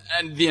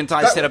 And the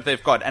entire setup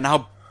they've got, and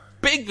how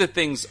big the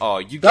things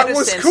are. You get a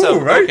sense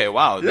of, right? Okay,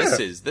 wow, this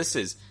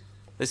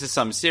is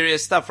some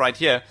serious stuff right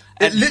here.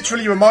 And it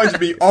literally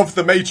reminded me of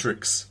the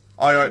Matrix.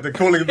 They're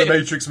calling it the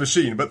Matrix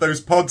machine, but those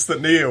pods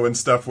that Neo and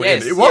stuff were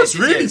in, it was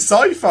really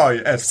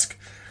sci-fi-esque.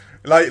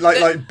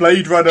 Like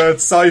Blade Runner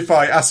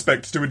sci-fi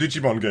aspect to a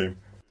Digimon game.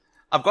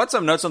 I've got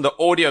some notes on the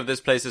audio of this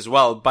place as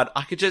well, but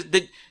I could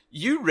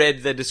you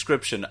read the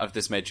description of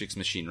this Matrix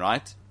machine,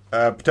 right?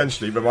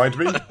 Potentially, remind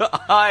me.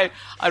 I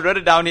wrote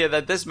it down here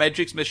that this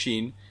Matrix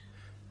machine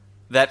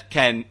that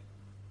can,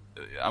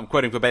 I'm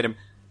quoting verbatim,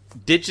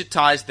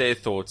 digitize their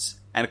thoughts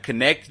and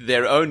connect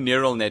their own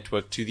neural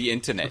network to the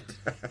internet.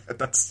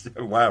 That's,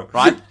 wow.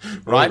 Right?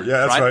 Right? Oh,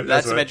 yeah, that's right.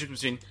 That's the Matrix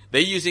machine.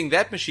 They're using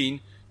that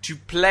machine to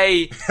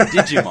play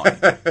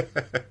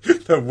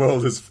Digimon. The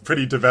world is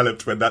pretty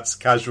developed when that's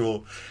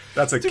casual.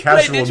 That's a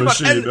casual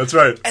machine. That's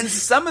right. And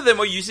some of them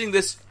are using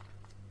this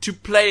to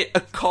play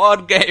a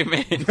card game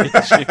in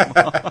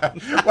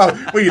Digimon.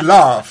 Well, we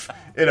laugh.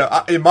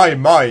 In my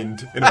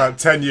mind, in about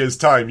 10 years'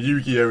 time,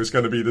 Yu-Gi-Oh! Is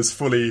going to be this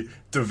fully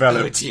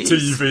developed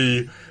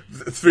TV,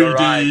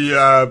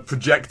 3D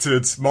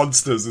projected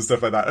monsters and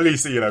stuff like that. At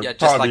least, just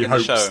part like of me in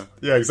hopes. The show.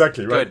 Yeah,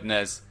 exactly, right.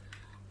 Goodness.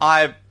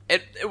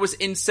 It was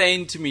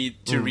insane to me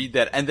to read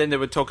that. And then they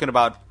were talking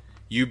about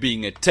you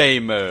being a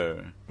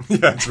tamer. Yeah,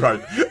 that's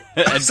right.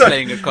 And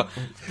playing a card.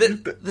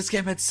 This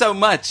game had so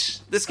much.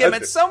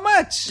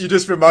 You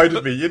just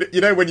reminded me.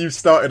 You know when you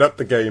started up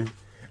the game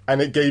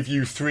and it gave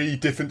you 3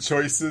 different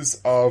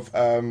choices of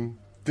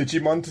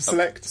Digimon to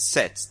select?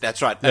 Sets,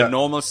 that's right. Yeah. A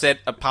normal set,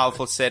 a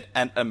powerful set,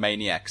 and a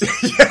maniac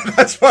set. Yeah,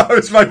 that's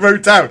what I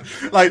wrote down.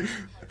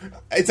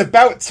 It's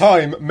about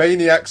time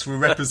maniacs were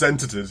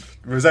represented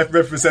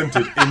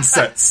in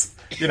sets.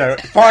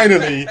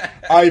 Finally,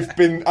 I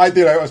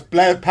was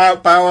Blair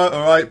Bauer,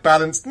 alright,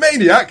 balanced.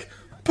 Maniac,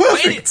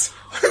 perfect!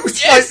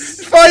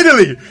 Yes!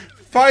 Finally,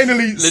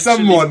 literally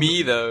someone.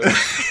 Me, though.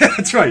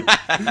 That's right.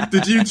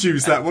 Did you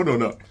choose that one or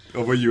not?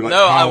 Or were you No,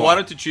 Power? I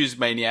wanted to choose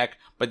Maniac,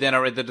 but then I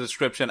read the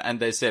description and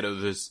they said,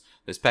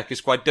 this pack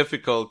is quite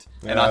difficult.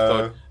 And I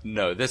thought,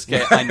 no,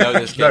 I know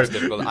this game's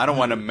difficult. I don't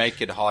want to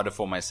make it harder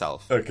for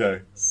myself.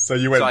 Okay. So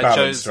you went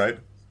balanced, right?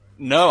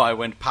 No, I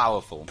went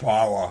powerful.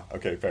 Power.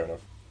 Okay, fair enough.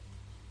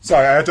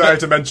 Sorry, I had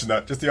to mention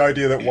that. Just the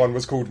idea that one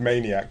was called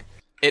Maniac.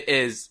 It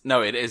is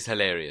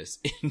hilarious.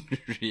 It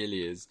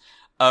really is.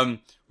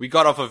 We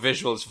got off of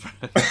visuals.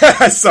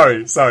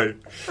 Sorry.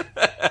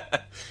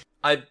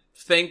 I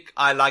think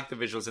I like the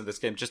visuals in this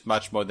game just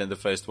much more than the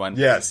first one.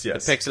 Yes. The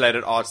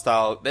pixelated art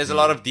style. There's a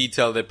lot of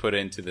detail they put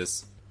into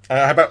this.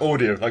 How about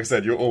audio? Like I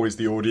said, you're always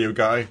the audio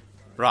guy.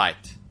 Right.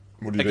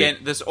 What do you Again,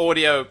 this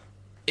audio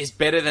is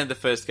better than the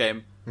first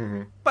game.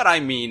 Mm-hmm. But I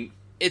mean,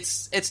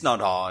 it's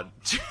not hard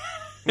to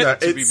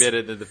be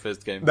better than the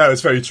first game. No, it's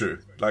very true.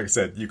 Like I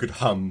said, you could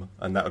hum,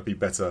 and that would be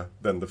better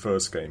than the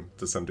first game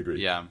to some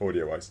degree,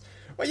 audio-wise.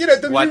 Well,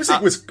 the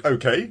music was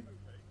okay.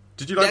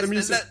 Did you like the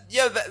music?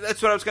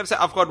 That's what I was going to say.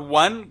 I've got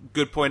one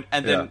good point,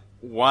 and then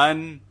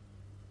one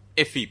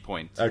iffy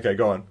point. Okay,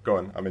 go on.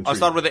 I'm intrigued. I'll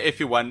start with the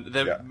iffy one.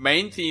 The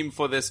main theme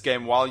for this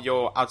game, while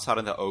you're outside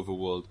in the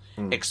overworld,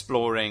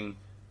 exploring,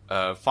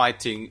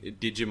 fighting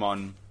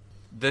Digimon,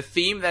 the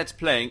theme that's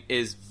playing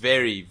is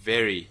very,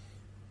 very,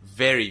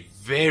 very,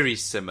 very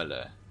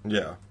similar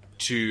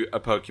to a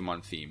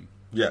Pokemon theme.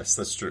 Yes,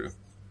 that's true.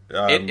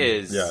 It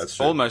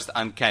is almost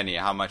uncanny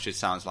how much it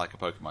sounds like a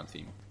Pokemon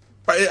theme.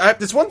 But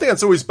there's one thing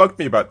that's always bugged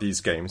me about these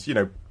games.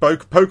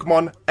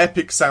 Pokemon,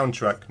 epic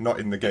soundtrack,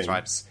 not in the games.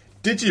 That's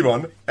right.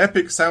 Digimon,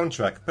 epic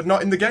soundtrack, but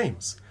not in the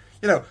games.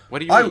 What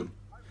do you mean?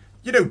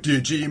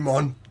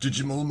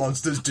 Digimon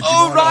monsters,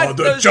 Digimon are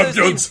the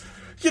champions.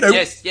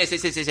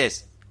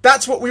 Yes.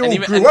 That's what we all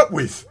grew up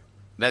with.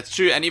 That's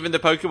true, and even the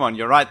Pokemon,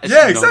 you're right. It's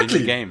exactly. Not in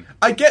the game.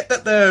 I get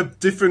that they're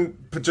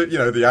different,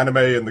 the anime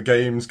and the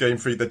games, Game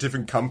Freak, they're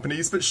different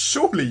companies, but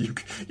surely,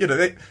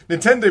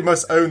 Nintendo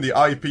must own the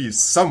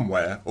IPs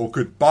somewhere, or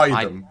could buy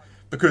them,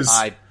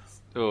 because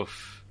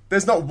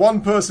there's not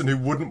one person who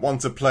wouldn't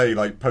want to play,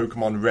 like,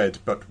 Pokemon Red,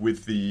 but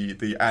with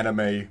the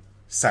anime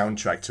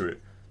soundtrack to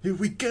it. Here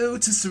we go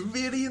to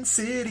Cerulean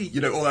City,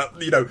 all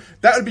that,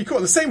 that would be cool.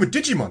 The same with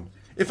Digimon.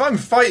 If I'm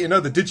fighting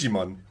other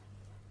Digimon,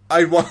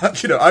 I would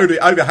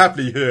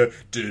happily hear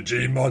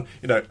Digimon.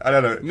 I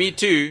don't know. Me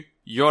too.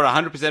 You're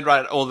 100%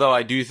 right. Although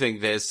I do think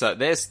there's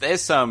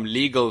some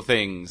legal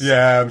things.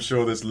 Yeah, I'm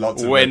sure there's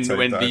lots of when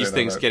these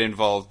things get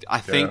involved. I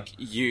think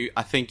you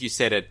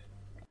said it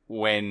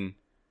when.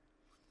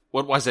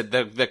 What was it?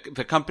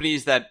 The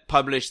companies that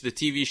publish the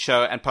TV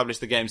show and publish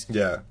the games.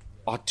 Yeah.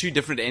 Are two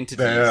different entities.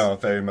 They are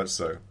very much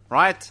so.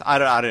 Right?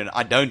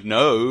 I don't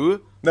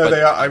know. No,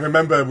 they are. I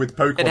remember with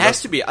Pokemon. It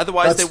has to be,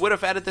 otherwise they would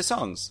have added the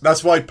songs.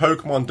 That's why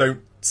Pokemon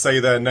don't say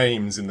their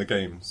names in the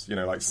games.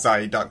 Like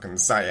Psyduck and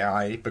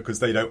Psy, because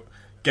they don't.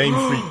 Game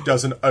Freak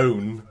doesn't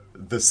own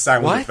the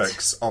sound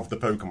effects of the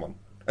Pokemon,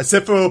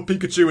 except for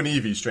Pikachu and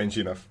Eevee.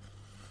 Strangely enough,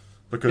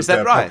 because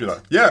they're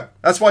popular. Yeah,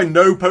 that's why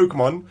no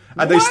Pokemon,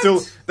 and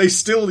they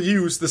still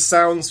use the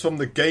sounds from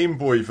the Game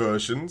Boy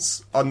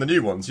versions on the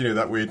new ones.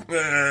 That weird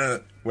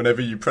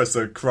whenever you press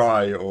a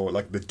cry or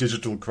like the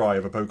digital cry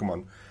of a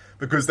Pokemon.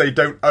 Because they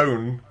don't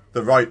own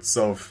the rights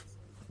of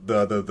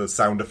the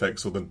sound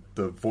effects or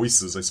the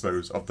voices, I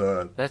suppose, of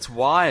the... That's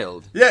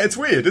wild. Yeah, it's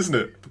weird, isn't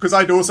it? Because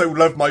I'd also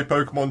love my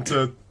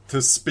Pokemon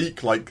to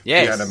speak like the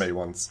anime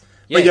ones.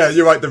 Yes. But yeah,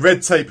 you're right, the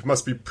red tape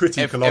must be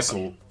pretty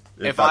colossal.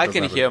 If I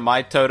can hear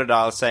my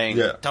Totodile saying,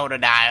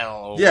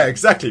 Totodile... Yeah,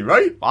 exactly,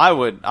 right? I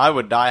would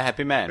die a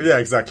happy man. Yeah,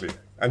 exactly.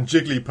 And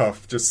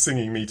Jigglypuff just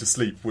singing me to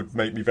sleep would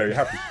make me very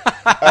happy.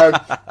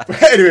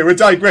 But anyway, we'll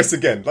digress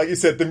again. Like you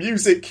said, the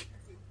music...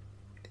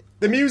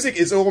 The music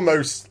is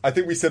almost... I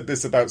think we said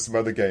this about some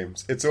other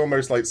games. It's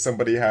almost like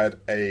somebody had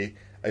a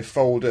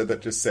folder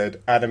that just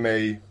said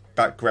anime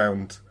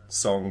background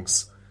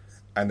songs,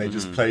 and they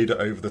just played it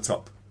over the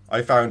top.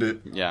 I found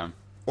it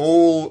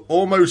all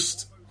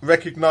almost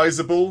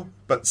recognizable,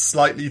 but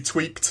slightly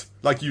tweaked.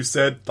 Like you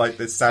said, like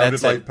it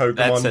sounded like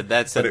Pokemon,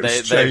 but it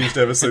was changed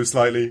ever so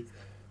slightly.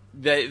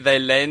 They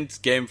lent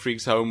Game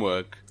Freak's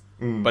homework,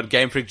 but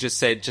Game Freak just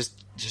said...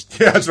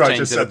 that's right.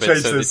 Change it a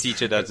bit so the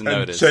teacher doesn't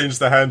notice. Change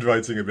the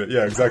handwriting a bit.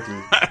 Yeah, exactly.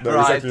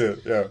 Right. Exactly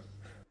it. Yeah.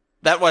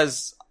 That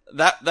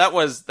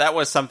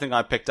was something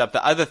I picked up.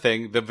 The other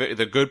thing,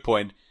 the good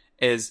point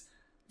is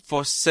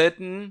for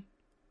certain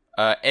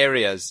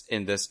areas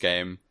in this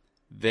game,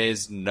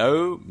 there's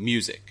no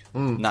music,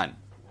 none.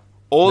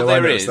 All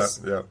there is,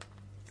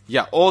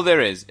 all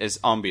there is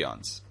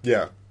ambience.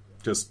 Yeah.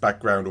 Just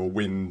background or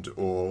wind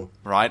or...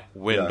 Right,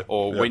 wind.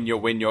 When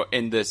you're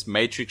in this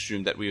Matrix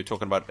room that we were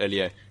talking about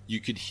earlier, you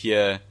could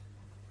hear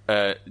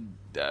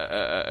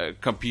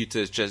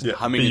computers just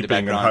humming in the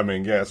background. And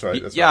humming, that's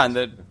right. And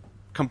the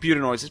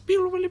computer noises,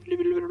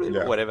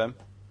 whatever.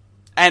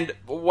 And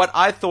what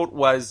I thought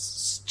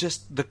was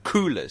just the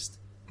coolest,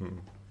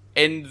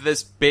 in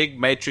this big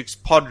Matrix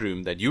pod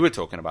room that you were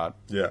talking about,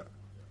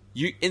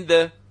 in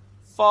the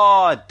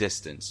far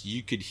distance,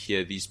 you could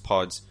hear these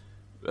pods...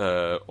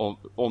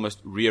 almost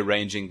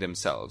rearranging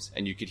themselves,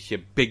 and you could hear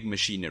big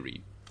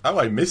machinery. Oh,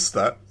 I missed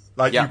that.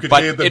 Like you could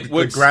hear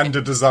the grander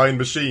design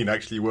machine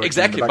actually working.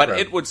 Exactly, in the background.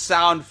 But it would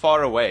sound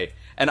far away,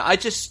 and I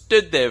just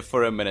stood there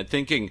for a minute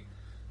thinking,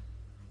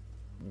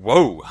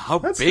 "Whoa, how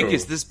big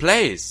is this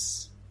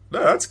place?"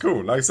 No, that's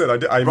cool. Like I said,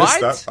 I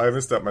missed that. I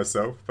missed that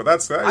myself. But that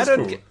is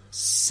cool.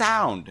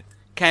 Sound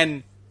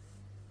can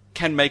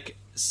make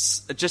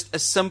just a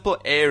simple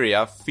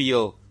area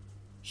feel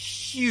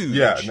huge.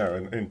 Yeah,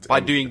 no, by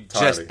doing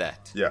entirely. Just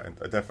that. Yeah,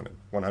 definitely,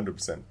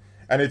 100%.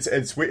 And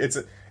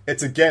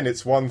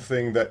it's one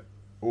thing that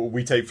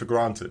we take for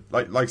granted.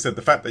 Like I said,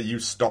 the fact that you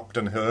stopped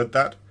and heard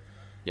that.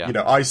 Yeah. You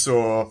know, I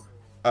saw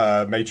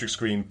Matrix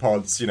screen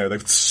pods. You know,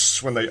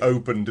 when they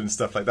opened and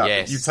stuff like that.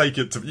 Yes.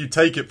 You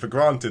take it for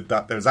granted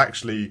that there's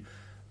actually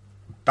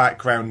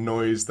background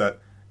noise that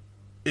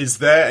is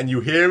there, and you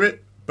hear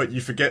it, but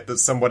you forget that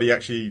somebody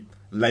actually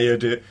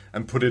layered it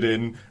and put it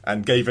in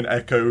and gave an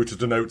echo to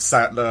denote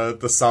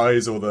the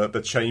size or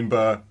the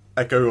chamber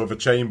echo of a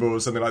chamber or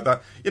something like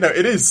that. You know,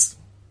 it is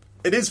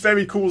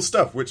very cool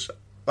stuff, which,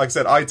 like I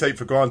said, I take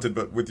for granted,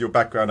 but with your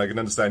background I can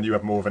understand you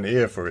have more of an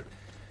ear for it.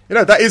 You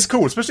know, that is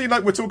cool, especially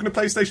like we're talking a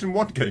PlayStation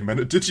 1 game and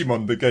a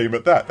Digimon the game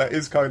at that. That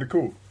is kind of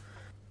cool.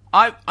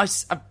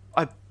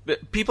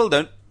 People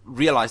don't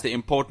realize the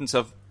importance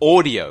of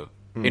audio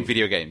in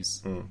video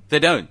games. They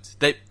don't.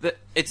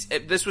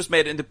 This was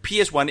made in the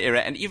PS1 era,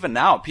 and even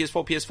now,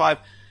 PS4, PS5,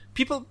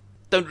 people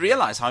don't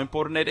realize how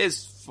important it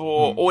is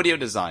for audio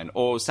design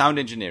or sound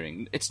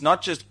engineering. It's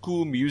not just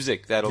cool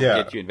music that'll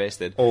get you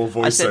invested. Or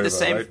voiceover, I said the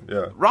same, right?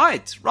 Yeah.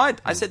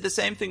 Right. I said the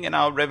same thing in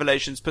our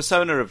Revelations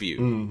Persona review.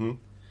 Mm-hmm.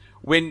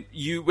 When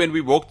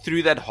we walked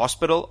through that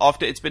hospital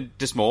after it's been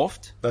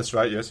dysmorphed. That's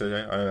right. Yes,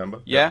 yeah, I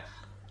remember. Yeah,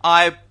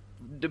 I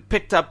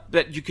picked up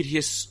that you could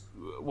hear.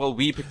 Well,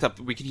 we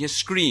can hear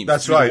screams.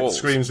 That's right,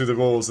 screams through the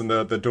walls and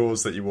the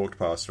doors that you walked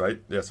past,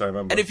 right? Yes, I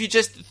remember. And if you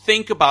just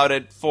think about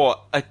it for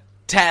a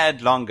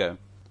tad longer,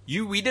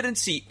 we didn't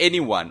see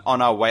anyone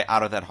on our way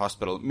out of that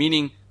hospital,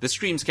 meaning the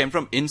screams came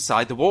from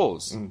inside the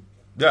walls.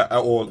 Yeah,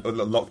 or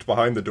locked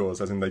behind the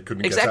doors, as in they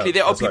couldn't get out. Exactly,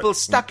 there are people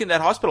stuck in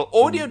that hospital.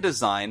 Audio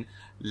design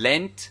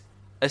lent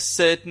a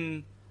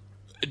certain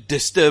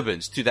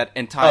disturbance to that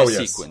entire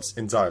sequence.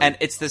 Entirely. And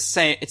it's the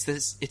same. It's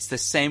the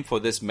same for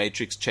this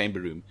Matrix chamber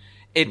room.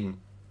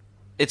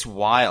 It's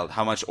wild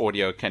how much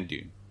audio can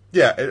do.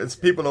 Yeah,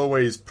 people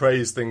always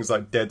praise things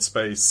like Dead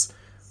Space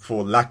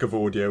for lack of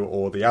audio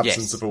or the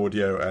absence of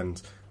audio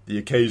and the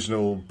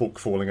occasional book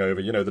falling over.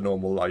 You know, the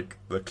normal, like,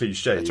 the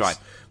cliches. That's right.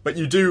 But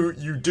you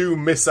do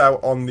miss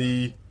out on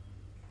the,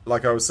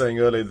 like I was saying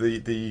earlier,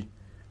 the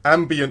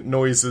ambient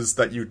noises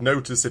that you'd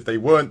notice if they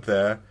weren't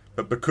there,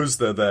 but because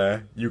they're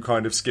there, you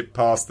kind of skip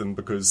past them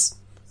because,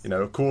 you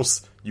know, of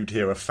course you'd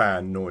hear a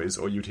fan noise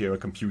or you'd hear a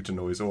computer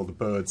noise or the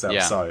birds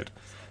outside.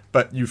 Yeah.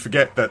 But you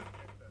forget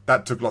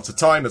that took lots of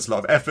time, that's a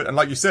lot of effort, and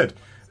like you said,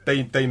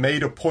 they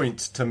made a point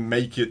to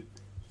make it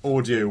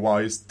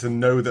audio-wise to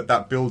know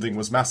that building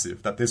was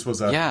massive, that this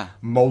was a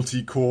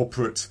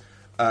multi-corporate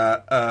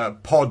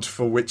pod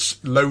for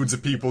which loads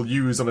of people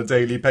use on a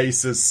daily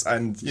basis,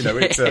 and, you know,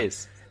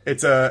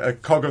 it's a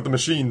cog of the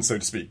machine, so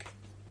to speak.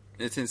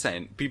 It's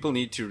insane. People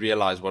need to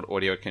realize what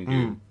audio can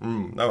do.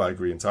 No, I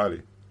agree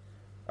entirely.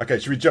 Okay,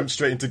 should we jump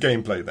straight into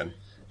gameplay then?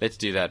 Let's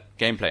do that.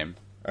 Gameplay.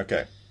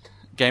 Okay.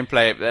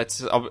 Gameplay,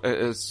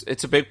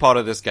 it's a big part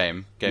of this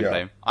game.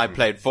 Gameplay. Yeah. I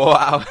played 4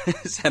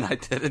 hours and I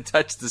didn't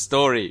touch the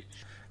story.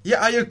 Yeah,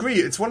 I agree.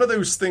 It's one of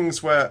those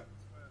things where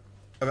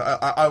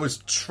I was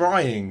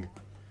trying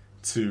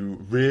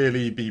to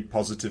really be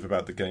positive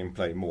about the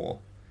gameplay more.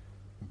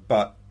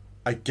 But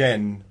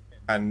again,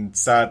 and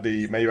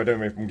sadly, maybe I don't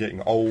know if I'm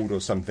getting old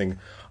or something,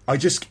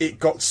 it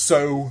got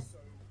so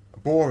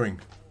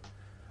boring.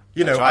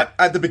 You know,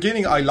 at the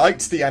beginning, I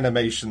liked the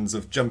animations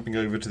of jumping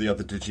over to the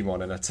other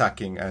Digimon and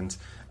attacking and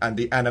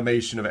the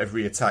animation of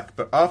every attack.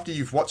 But after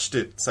you've watched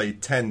it, say,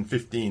 10,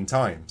 15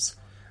 times,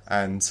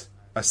 and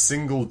a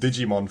single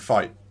Digimon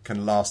fight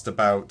can last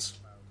about,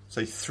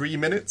 say, 3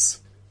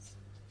 minutes,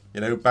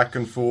 you know, back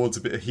and forwards,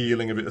 a bit of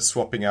healing, a bit of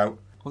swapping out.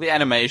 All the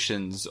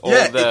animations, all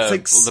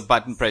the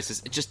button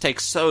presses, it just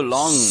takes so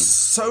long.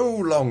 So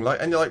long.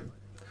 And you're like,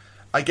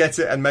 I get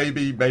it, and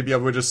maybe I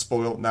would just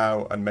spoiled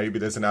now, and maybe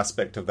there's an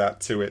aspect of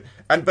that to it.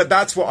 But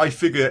that's what I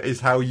figure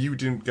is how you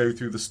didn't go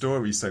through the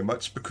story so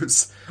much,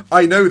 because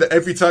I know that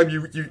every time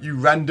you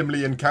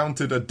randomly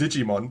encountered a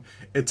Digimon,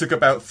 it took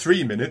about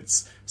 3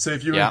 minutes. So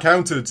if you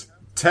encountered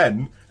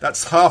 10,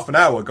 that's half an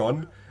hour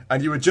gone,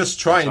 and you were just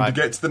trying to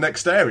get to the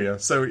next area.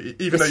 So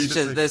even though you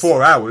did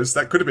 4 hours,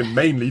 that could have been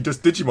mainly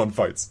just Digimon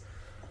fights.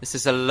 This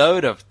is a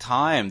load of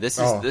time. This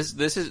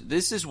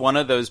is one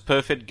of those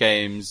perfect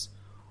games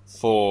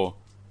for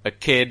a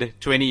kid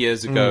 20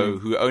 years ago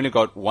who only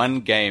got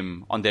one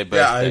game on their birthday.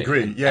 Yeah, I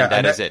agree. Yeah, and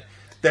that is it.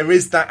 There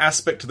is that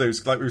aspect to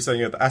those, like we were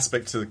saying, the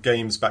aspect to the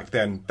games back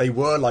then. They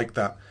were like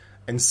that.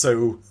 And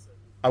so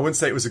I wouldn't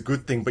say it was a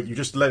good thing, but you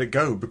just let it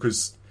go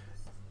because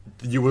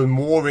you were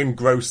more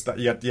engrossed that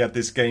you had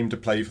this game to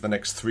play for the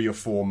next 3 or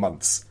 4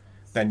 months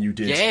than you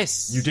did.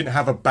 Yes. You didn't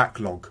have a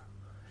backlog.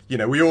 You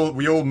know, we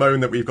all moan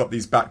that we've got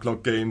these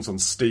backlog games on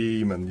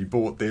Steam and you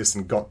bought this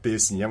and got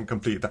this and you haven't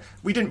completed that.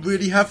 We didn't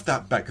really have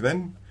that back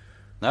then.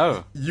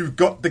 No. You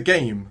got the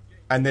game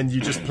and then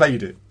you just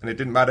played it, and it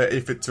didn't matter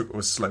if it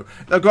was slow.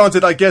 Now,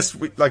 granted, I guess,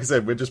 like I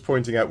said, we're just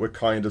pointing out we're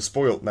kind of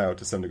spoilt now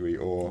to some degree.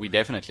 Or we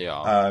definitely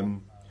are.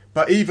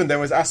 But even there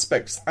was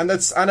aspects, and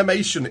that's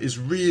animation is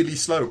really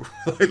slow.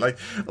 like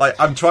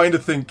I'm trying to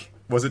think,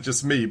 was it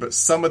just me? But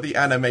some of the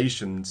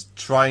animations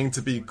trying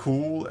to be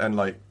cool and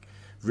like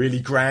really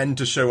grand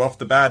to show off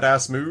the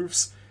badass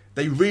moves,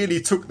 they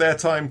really took their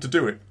time to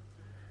do it.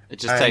 It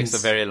just takes a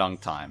very long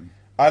time.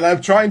 And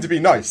I'm trying to be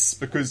nice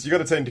because you got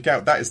to take into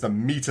account that is the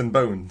meat and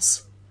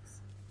bones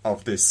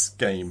of this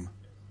game,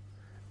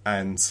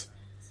 and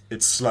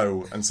it's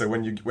slow. And so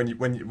when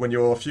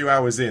you're a few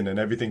hours in and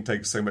everything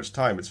takes so much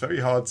time, it's very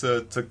hard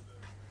to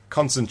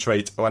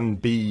concentrate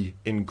and be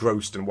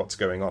engrossed in what's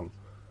going on.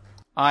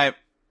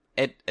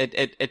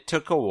 It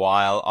took a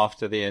while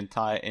after the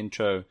entire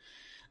intro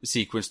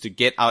sequence to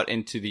get out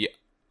into the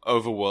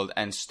overworld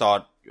and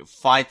start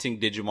fighting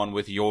Digimon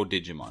with your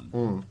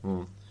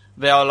Digimon.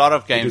 There are a lot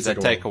of games that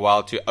take a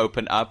while to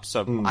open up,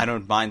 so I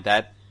don't mind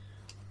that.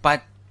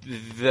 But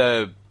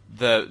the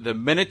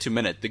minute to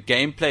minute, the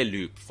gameplay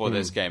loop for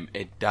this game,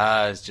 it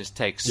does just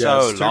take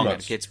so long.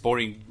 It gets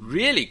boring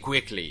really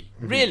quickly.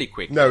 Really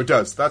quickly. No, it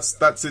does.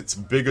 That's its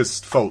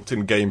biggest fault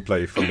in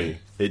gameplay for me.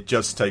 It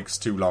just takes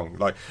too long.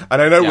 Like, and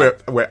I know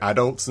we're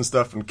adults and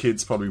stuff, and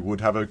kids probably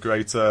would have a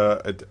greater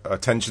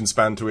attention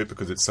span to it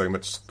because it's so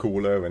much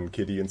cooler and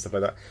kiddie and stuff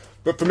like that.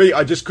 But for me,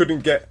 I just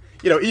couldn't get,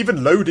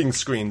 even loading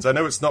screens. I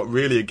know it's not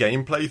really a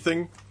gameplay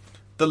thing.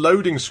 The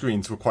loading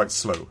screens were quite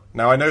slow.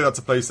 Now, I know that's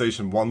a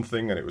PlayStation 1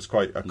 thing, and it was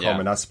quite a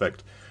common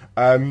aspect.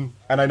 And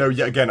I know,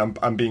 again,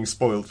 I'm being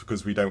spoiled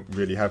because we don't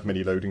really have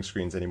many loading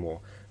screens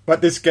anymore.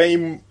 But this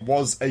game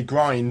was a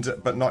grind,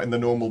 but not in the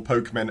normal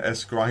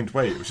Pokemon-esque grind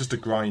way. It was just a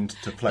grind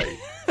to play.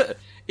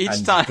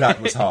 That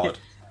was hard.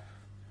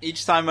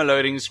 Each time a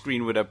loading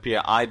screen would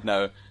appear, I'd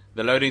know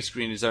the loading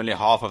screen is only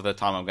half of the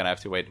time I'm going to have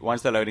to wait.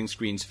 Once the loading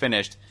screen's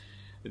finished,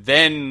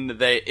 then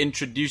they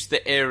introduce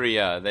the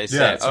area. They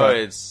say,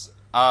 it's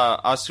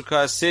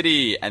Asuka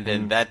City, and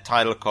then that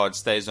title card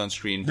stays on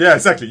screen. Yeah,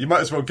 exactly. You might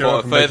as well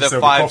go for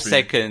further 5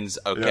 seconds.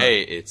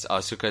 Okay, it's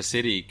Asuka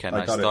City. Can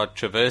I start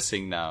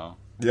traversing now?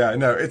 Yeah,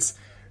 no, it's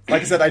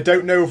like I said. I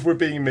don't know if we're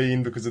being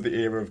mean because of the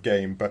era of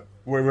game, but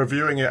we're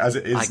reviewing it as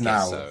it is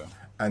now. So.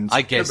 And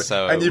I guess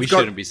so. And we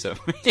shouldn't be so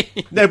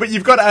mean. No, but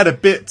you've got to add a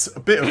bit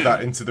of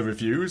that into the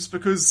reviews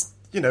because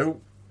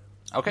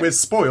we're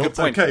spoiled.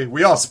 Okay,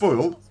 we are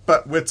spoiled,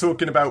 but we're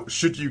talking about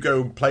should you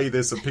go and play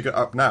this and pick it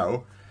up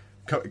now.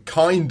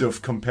 Kind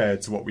of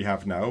compared to what we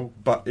have now,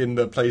 but in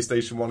the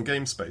PlayStation 1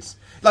 game space.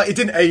 Like, it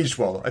didn't age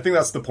well. I think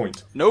that's the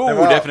point. No,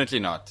 definitely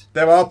not.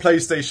 There are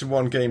PlayStation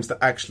 1 games that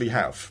actually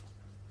have.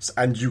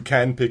 And you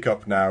can pick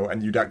up now,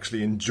 and you'd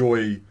actually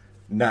enjoy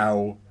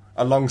now,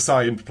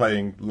 alongside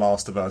playing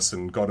Last of Us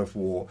and God of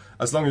War.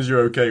 As long as you're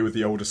okay with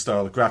the older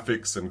style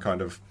graphics and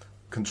kind of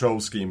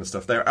control scheme and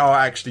stuff, they are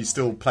actually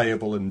still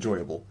playable and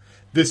enjoyable.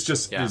 This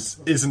just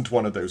isn't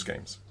one of those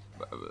games.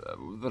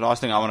 The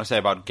last thing I want to say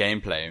about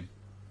gameplay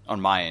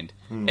on my end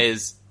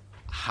is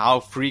how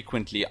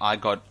frequently I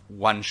got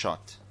one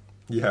shot.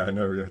 Yeah, I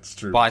know, it's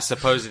true. By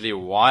supposedly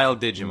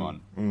wild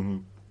Digimon.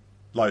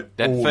 Like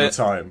all the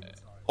time.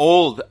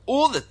 All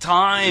the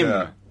time.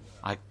 Yeah.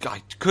 I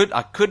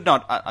could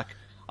not.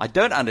 I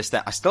don't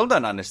understand. I still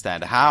don't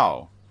understand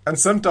how. And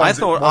sometimes I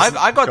thought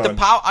I got the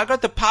power. I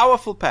got the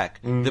powerful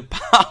pack. The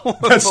powerful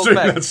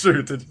pack. That's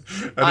true.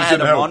 I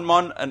had a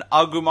Monmon, an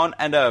Agumon,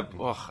 and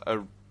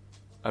a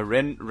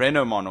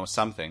Renomon or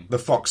something. The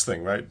fox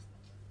thing, right?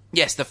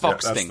 Yes, the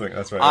fox thing.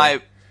 That's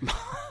right.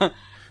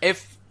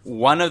 If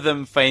one of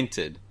them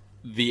fainted,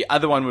 the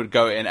other one would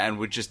go in and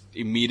would just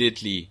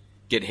immediately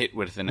get hit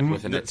with an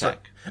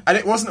attack. Right. And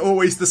it wasn't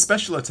always the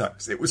special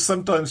attacks. It was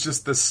sometimes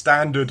just the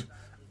standard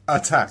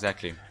attack.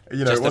 Exactly.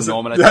 Just a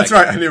normal attack. That's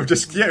right. And it would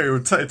just it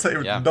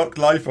would knock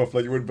life off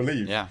like you wouldn't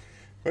believe. Yeah.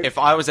 If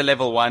I was a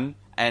level 1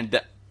 and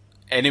the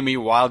enemy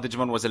wild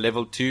Digimon was a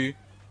level 2,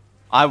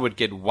 I would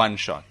get one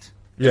shot.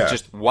 Yeah.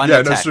 Just one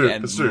attack,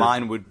 and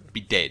mine would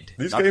be dead.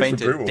 These not games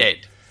fainted, were brutal.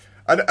 Dead.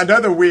 And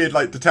another weird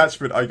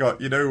detachment I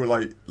got,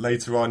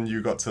 later on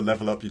you got to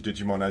level up your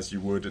Digimon as you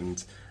would,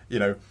 and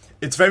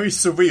it's very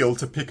surreal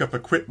to pick up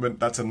equipment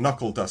that's a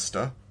knuckle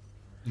duster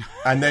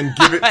and then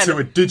give it to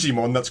a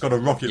Digimon that's got a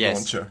rocket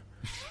launcher.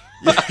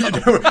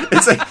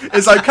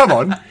 It's like, come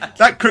on,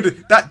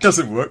 that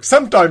doesn't work.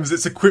 Sometimes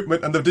it's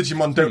equipment and the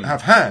Digimon don't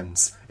have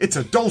hands. It's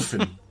a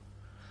dolphin.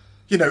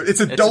 It's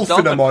a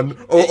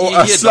Dolphinamon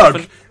or a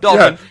slug.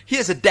 Dolphin.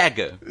 Here's a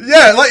dagger.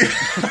 Yeah,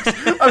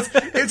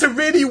 it's a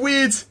really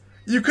weird.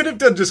 You could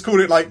have just called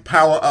it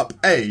Power Up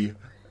A,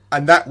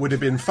 and that would have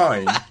been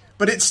fine.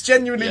 But it's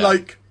genuinely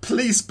like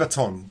Police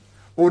Baton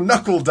or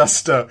Knuckle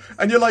Duster,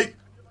 and you're like,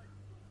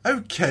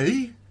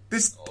 okay,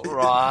 was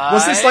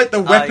this like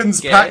the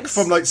weapons pack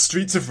from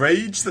Streets of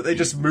Rage that they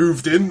just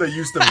moved in? They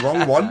used the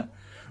wrong one,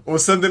 or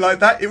something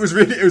like that. It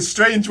was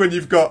strange when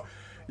you've got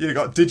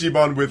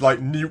Digimon with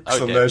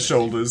nukes on their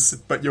shoulders,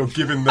 but you're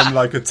giving them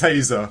a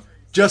taser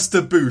just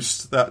to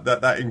boost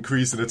that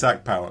increase in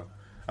attack power.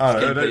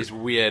 It's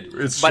weird.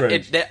 It's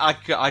strange. But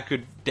I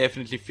could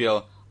definitely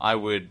feel I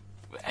would.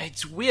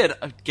 It's weird.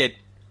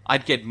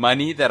 I'd get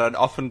money that I'd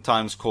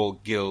oftentimes call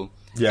gil.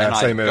 Yeah, and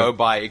I'd go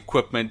buy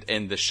equipment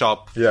in the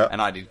shop. Yeah. And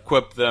I'd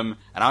equip them.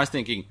 And I was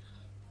thinking,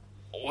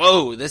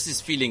 whoa, this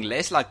is feeling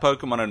less like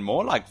Pokemon and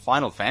more like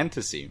Final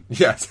Fantasy.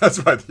 Yes, that's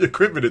right. The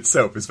equipment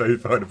itself is very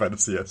Final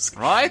Fantasy-esque.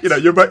 Right? You know,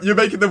 you're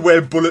making them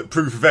wear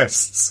bulletproof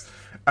vests.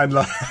 And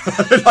like,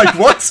 like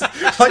what?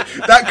 Like,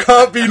 that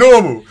can't be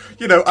normal.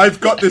 You know,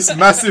 I've got this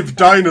massive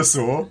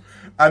dinosaur,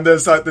 and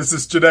there's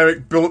this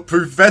generic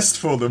bulletproof vest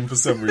for them for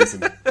some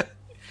reason.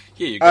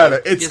 Here you go. I don't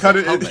know, it's kind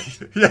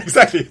of, yeah,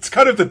 exactly. It's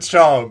kind of the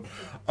charm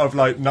of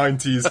like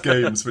 90s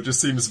games, which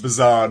just seems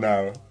bizarre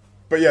now.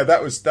 But yeah,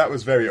 that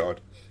was very odd.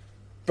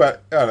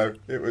 But I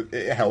don't know,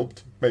 it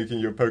helped making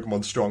your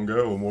Pokemon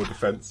stronger or more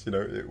defense. You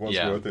know, it was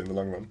worth it in the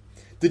long run.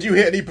 Did you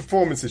hit any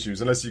performance issues?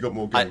 Unless you got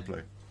more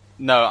gameplay.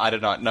 No, I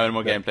did not. No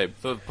more gameplay.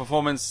 For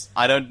performance,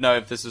 I don't know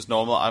if this is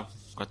normal. I've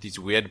got these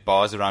weird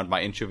bars around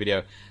my intro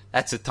video.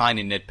 That's a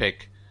tiny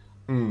nitpick.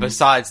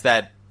 Besides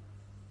that,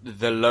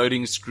 the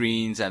loading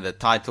screens and the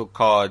title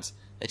cards,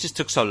 it just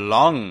took so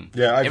long.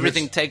 Yeah,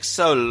 everything takes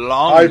so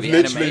long. I've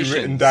literally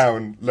written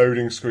down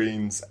loading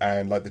screens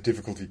and like the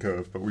difficulty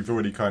curve, but we've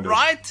already kind of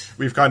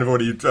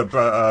already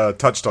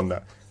touched on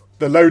that.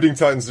 The loading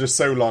times are just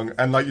so long,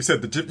 and like you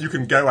said, you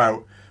can go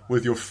out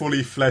with your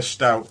fully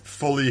fleshed out,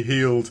 fully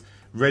healed,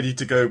 ready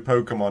to go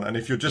Pokemon, and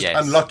if you're just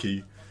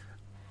unlucky,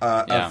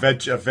 a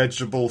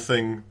vegetable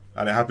thing,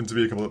 and it happened to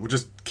be a couple, will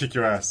just kick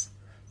your ass.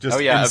 Just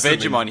instantly.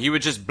 A Vegemon. He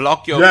would just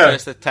block your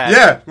first attack.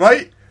 Yeah,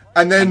 right?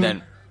 And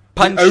then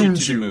punch you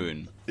to the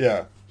moon.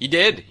 Yeah. He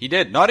did.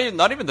 Not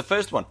even the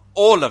first one.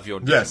 All of your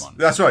Digimon. Yes,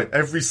 that's right.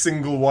 Every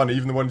single one,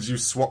 even the ones you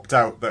swapped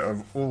out that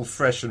are all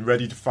fresh and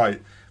ready to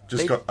fight,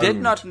 just got owned. They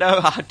did not know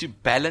how to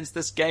balance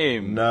this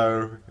game.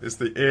 No, it's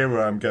the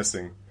era, I'm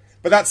guessing.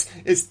 But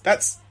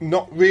that's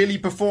not really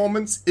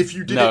performance. If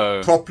you did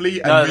it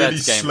properly and really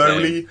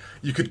slowly,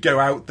 you could go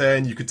out there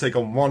and you could take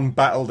on one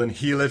battle, then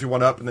heal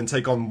everyone up, and then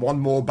take on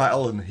one more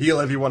battle and heal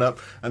everyone up,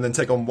 and then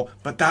take on one.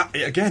 But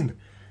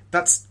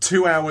that's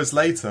 2 hours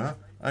later,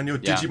 and your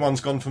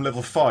Digimon's gone from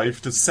level 5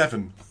 to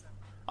 7.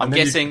 I'm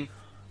guessing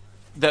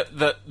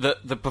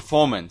the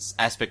performance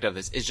aspect of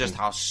this is just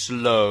how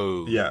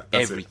slow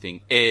everything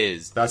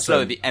is. That's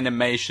slow. The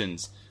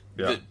animations,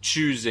 the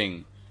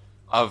choosing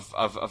of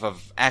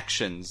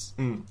actions.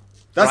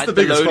 That's the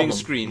biggest loading problem.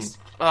 Screens.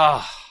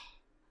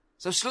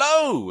 So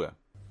slow.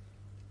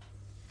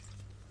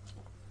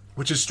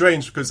 Which is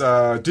strange because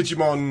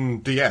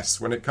Digimon DS,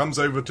 when it comes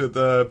over to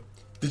the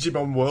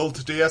Digimon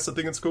World DS, I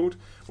think it's called,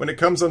 when it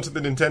comes onto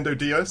the Nintendo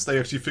DS, they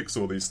actually fix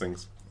all these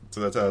things. So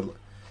that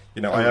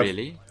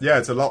really? Yeah,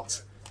 it's a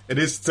lot. It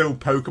is still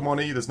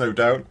Pokemon-y, there's no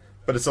doubt,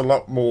 but it's a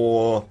lot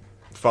more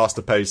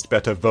faster paced,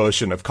 better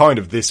version of kind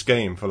of this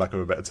game, for lack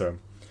of a better term.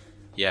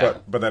 Yeah.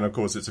 But then, of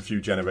course, it's a few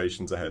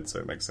generations ahead, so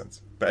it makes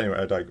sense. But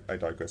anyway, I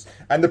digress.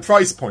 And the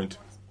price point.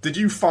 Did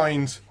you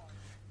find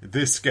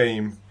this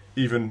game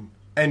even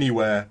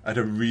anywhere at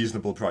a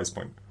reasonable price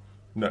point?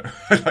 No.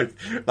 like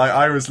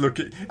I was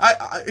looking...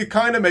 it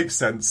kind of makes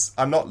sense.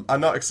 I'm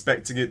not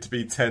expecting it to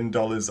be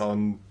 $10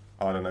 on,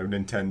 I don't know,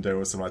 Nintendo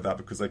or something like that,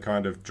 because they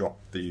kind of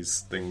dropped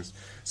these things.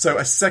 So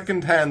a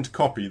second-hand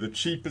copy, the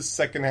cheapest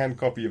second-hand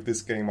copy of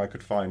this game I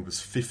could find was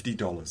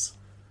 $50.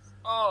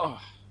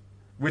 Oh...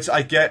 Which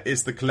I get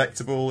is the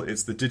collectible,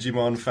 it's the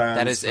Digimon fans.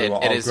 That is it.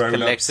 It is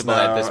collectible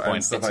at this point.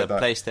 It's like a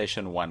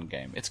PlayStation 1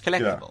 game. It's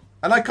collectible.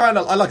 Yeah. And I kind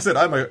of, like I said,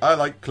 I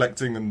like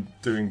collecting and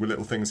doing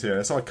little things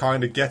here, so I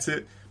kind of get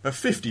it. But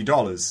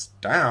 $50,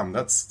 damn,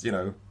 that's,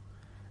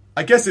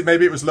 I guess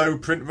maybe it was low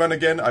print run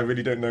again. I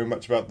really don't know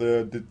much about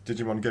the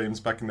Digimon games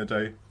back in the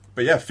day.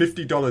 But yeah,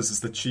 $50 is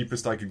the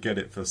cheapest I could get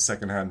it for a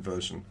second-hand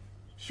version.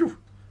 Phew.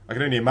 I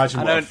can only imagine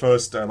what a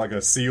first, like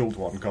a sealed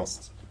one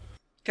costs.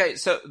 Okay,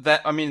 so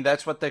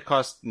that's what they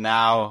cost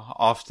now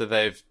after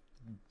they've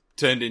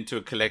turned into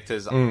a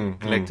collector's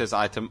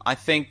item. I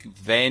think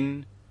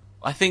then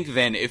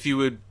if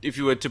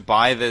you were to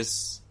buy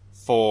this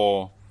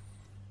for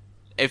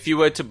a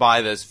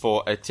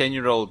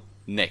 10-year-old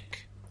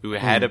Nick who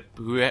had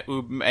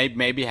who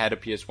maybe had a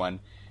PS1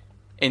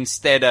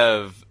 instead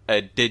of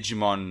a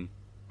Digimon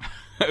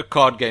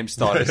card game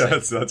starter. Yeah,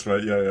 that's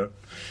right. Yeah.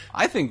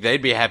 I think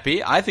they'd be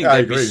happy. I think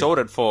they'd be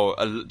sorted for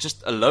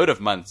just a load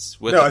of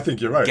months with I think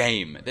you're right.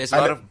 Game. There's a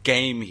lot of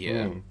game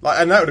here.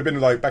 And that would have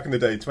been, like, back in the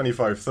day, $25,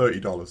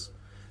 $30.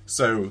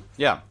 So...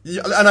 Yeah.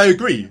 And I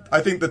agree.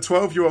 I think the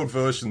 12-year-old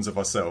versions of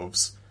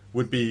ourselves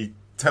would be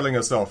telling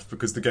us off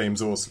because the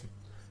game's awesome.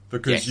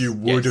 Because you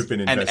would have been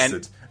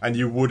invested. And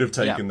you would have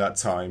taken that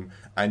time.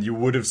 And you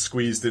would have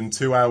squeezed in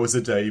 2 hours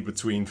a day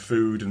between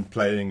food and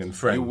playing and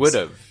friends. You would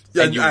have.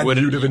 Yeah, and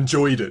you'd have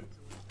enjoyed it.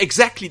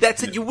 Exactly,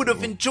 that's it. You would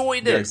have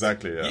enjoyed it. Yeah,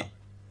 exactly, yeah.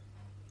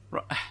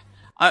 Right.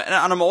 And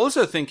I'm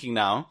also thinking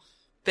now,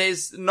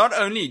 there's not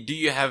only do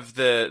you have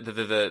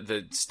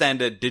the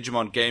standard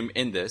Digimon game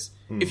in this,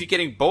 if you're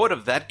getting bored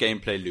of that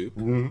gameplay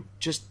loop,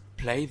 just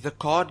play the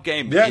card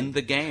game in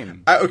the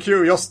game. Out of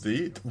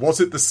curiosity, was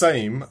it the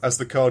same as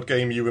the card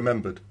game you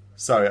remembered?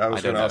 Sorry, I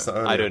was going to ask that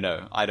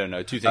earlier. I don't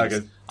know. Two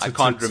things. I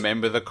can't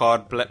remember the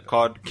card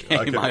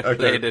game. I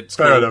played it.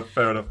 Fair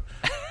enough.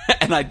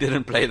 And and I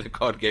didn't play the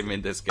card game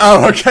in this game.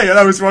 Oh, okay. And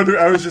I was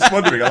just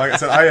wondering. Like I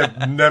said, I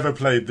have never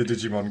played the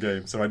Digimon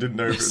game, so I didn't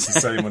know if it was the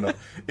same or not.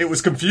 It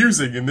was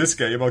confusing in this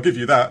game. I'll give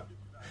you that.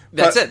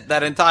 That's it.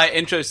 That entire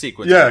intro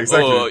sequence. Yeah,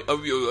 exactly.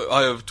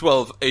 I have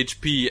 12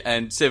 HP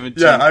and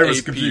 17 Yeah, I was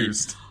AP.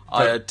 confused.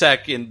 I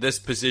attack in this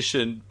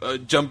position,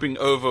 jumping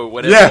over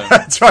whatever. Yeah,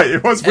 that's right.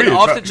 It was weird.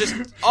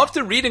 And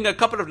after reading a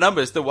couple of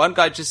numbers, the one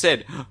guy just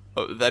said,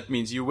 "Oh, that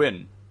means you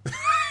win."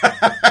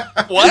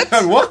 What?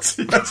 What?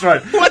 That's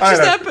right. What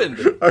just happened?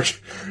 Okay.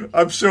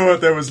 I'm sure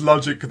there was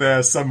logic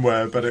there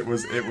somewhere, but it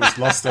was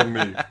lost on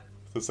me,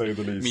 to say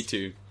the least. Me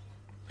too.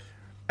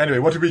 Anyway,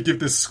 what did we give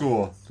this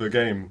score? The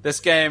game. This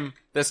game,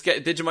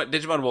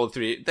 Digimon World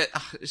 3.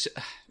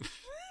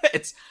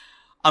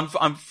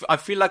 I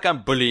feel like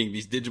I'm bullying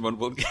these Digimon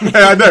World games.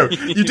 Yeah, I know.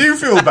 You do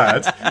feel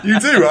bad. You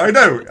do. I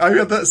know. I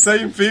had that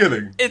same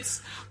feeling.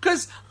 It's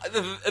because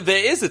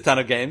there is a ton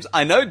of games.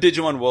 I know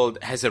Digimon World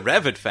has a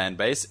rabid fan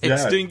base.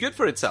 It's doing good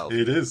for itself.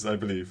 It is, I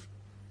believe.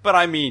 But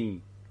I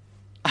mean,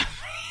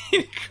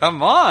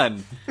 come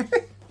on.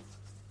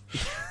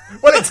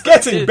 Well, it's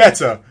getting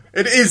better.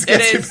 It is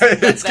getting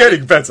better. It's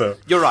getting better.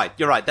 You're right.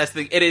 That's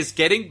the thing. It is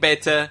getting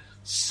better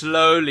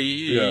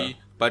slowly,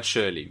 but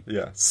surely.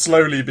 Yeah.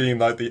 Slowly being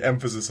like the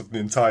emphasis of the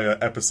entire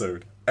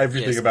episode.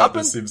 Everything about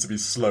this seems to be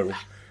slow,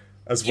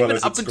 as well as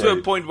it's up until great.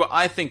 a point where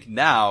I think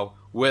now,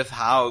 with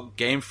how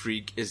Game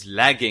Freak is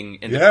lagging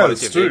in the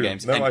quality of their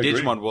games, and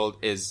Digimon World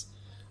is,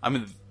 I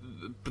mean,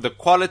 the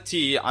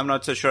quality, I'm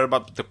not so sure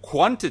about, but the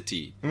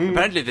quantity.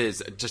 Apparently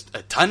there's just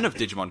a ton of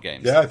Digimon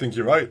games. Yeah, I think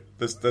you're right.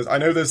 I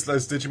know there's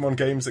Digimon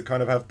games that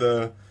kind of have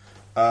the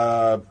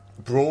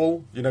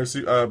brawl,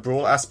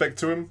 brawl aspect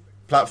to them.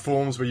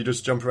 Platforms where you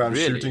just jump around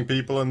shooting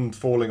people and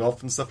falling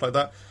off and stuff like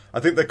that.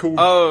 I think they're called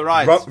for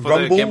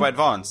Rumble. the Game Boy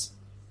Advance.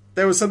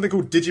 There was something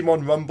called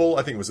Digimon Rumble.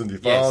 I think it was in the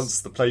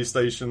Advance, the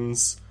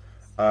PlayStations.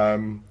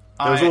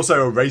 There was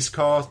also a race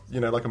car,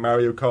 like a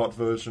Mario Kart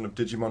version of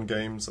Digimon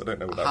games. I don't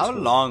know what that was. How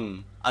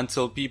long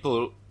until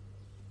people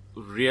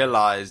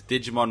realize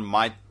Digimon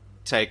might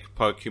take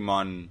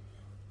Pokemon,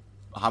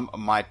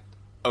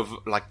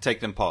 take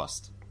them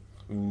past?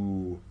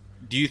 Ooh.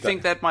 Do you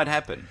think that might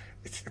happen?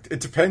 It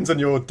depends on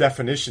your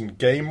definition.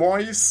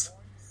 Game-wise,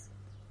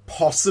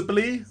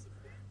 possibly.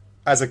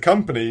 As a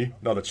company,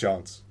 not a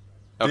chance.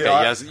 Okay,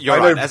 yes, you're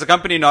right. As a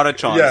company, not a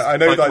chance. Yeah, I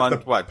know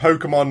Pokemon,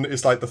 Pokemon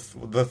is like the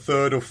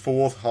third or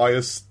fourth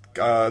highest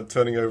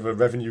turning over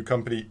revenue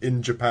company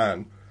in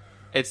Japan.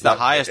 It's the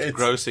highest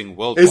grossing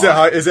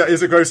worldwide. Is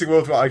it grossing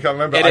worldwide? I can't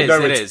remember. It is.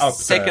 It is.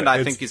 Second,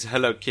 I think, is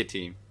Hello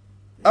Kitty.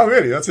 Oh,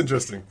 really? That's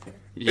interesting.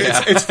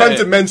 Yeah. It's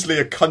fundamentally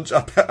a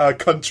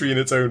country in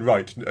its own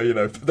right,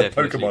 the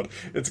Pokemon.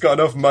 It's got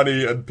enough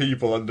money and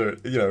people under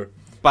it,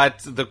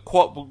 But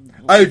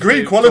I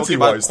agree,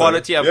 quality-wise.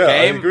 Quality of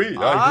game, I agree.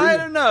 I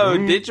don't know.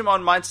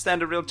 Digimon might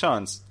stand a real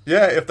chance.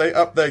 Yeah, if they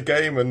up their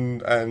game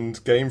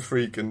and Game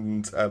Freak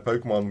and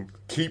Pokemon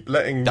keep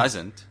letting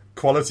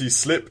quality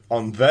slip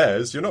on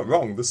theirs, you're not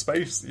wrong. The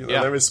space,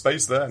 there is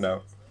space there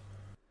now.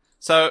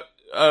 So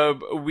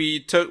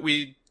we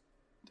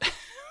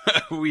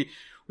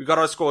got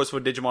our scores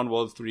for Digimon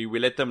World 3. We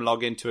let them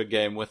log into a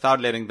game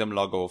without letting them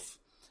log off.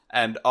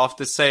 And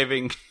after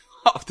saving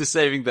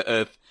the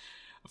Earth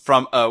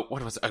from a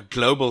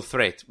global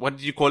threat. What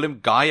did you call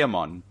him?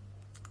 Gaiamon.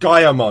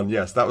 Gaiamon,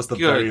 yes, that was the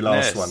very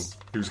last one.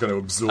 He was going to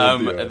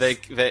absorb the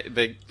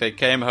Earth. They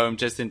came home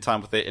just in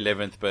time for their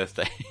 11th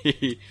birthday.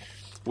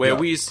 where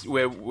we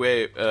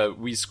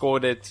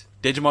scored it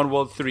Digimon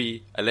World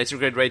 3, a letter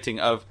grade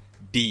rating of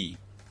D.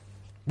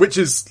 Which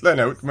is,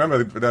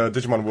 remember the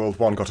Digimon World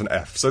 1 got an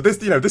F. So this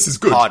is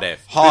good. Hard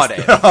F.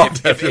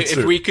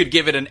 If we could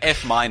give it an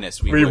F-,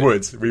 we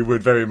would. We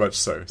would very much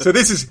so. So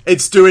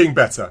it's doing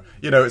better.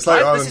 It's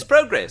like this is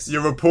progress.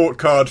 Your report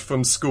card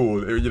from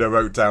school,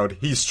 wrote down,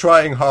 he's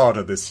trying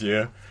harder this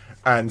year,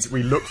 and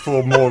we look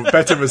for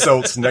better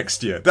results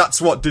next year. That's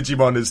what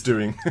Digimon is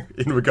doing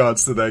in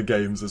regards to their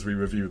games as we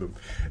review them.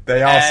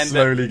 They are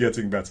slowly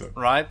getting better.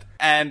 Right?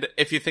 And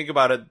if you think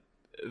about it,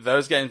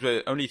 those games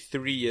were only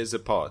 3 years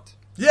apart.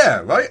 Yeah,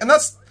 right? And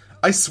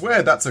I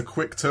swear that's a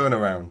quick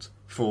turnaround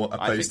for a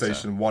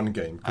PlayStation 1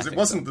 game. Because it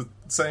wasn't the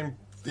same,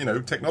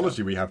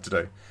 technology we have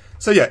today.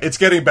 So yeah, it's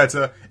getting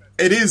better.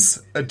 It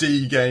is a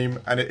D game,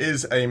 and it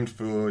is aimed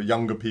for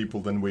younger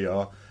people than we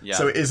are. Yeah.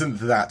 So it isn't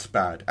that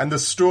bad. And the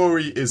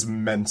story is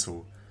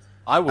mental.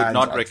 I would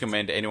not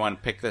recommend anyone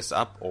pick this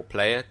up or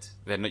play it.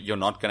 Then you're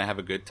not going to have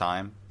a good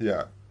time.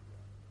 Yeah.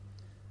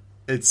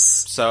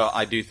 So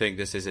I do think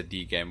this is a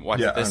D game.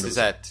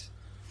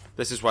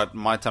 This is what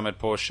My Time at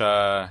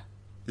Porsche.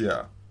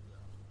 Yeah.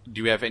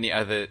 Do you have any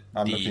other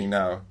I'm D? looking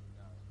now.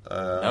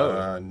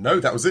 No. No,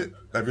 that was it.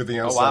 Everything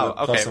else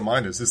plus or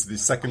minus. This is the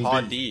second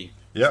Hard D.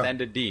 Yeah.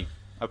 Standard D.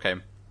 Okay.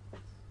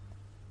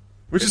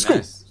 Which is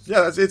cool.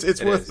 Yeah,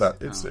 it's worth that.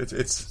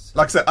 It's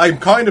like I said, I'm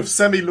kind of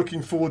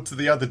looking forward to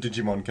the other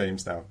Digimon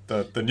games now.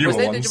 The newer ones. Was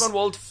there Digimon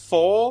World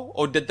 4,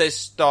 or did they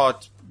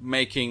start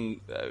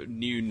making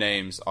new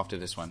names after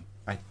this one?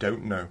 I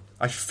don't know.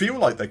 I feel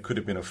like there could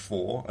have been a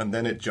 4, and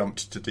then it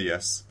jumped to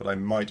DS, but I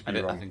might be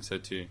wrong. I think so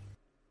too.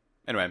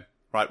 Anyway,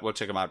 Right, we'll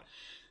check them out.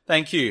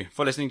 Thank you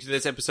for listening to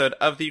this episode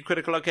of the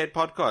Critical Arcade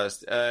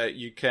Podcast.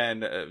 You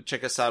can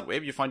check us out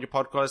wherever you find your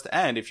podcast,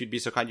 and if you'd be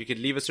so kind, you could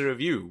leave us a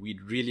review.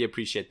 We'd really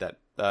appreciate that.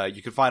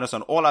 You can find us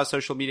on all our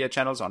social media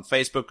channels, on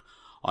Facebook,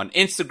 on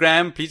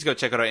Instagram. Please go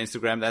check out our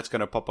Instagram. That's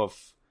going to pop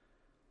off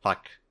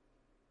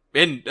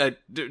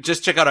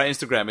just check out our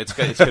Instagram. It's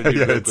going to be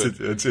real good.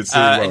 It's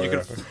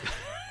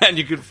and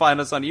you can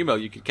find us on email.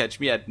 You can catch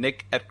me at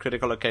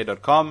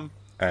nick@criticalarcade.com.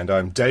 And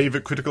I'm Dave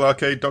at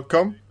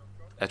criticalarcade.com.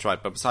 That's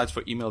right. But besides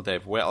for email,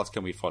 Dave, where else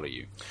can we follow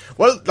you?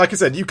 Well, like I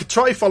said, you could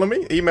try follow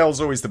me.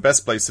 Email's always the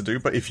best place to do.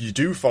 But if you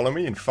do follow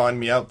me and find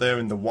me out there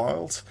in the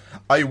wild,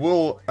 I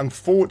will,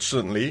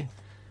 unfortunately,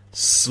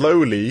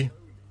 slowly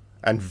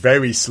and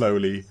very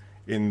slowly,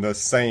 in the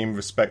same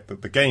respect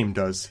that the game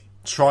does,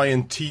 try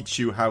and teach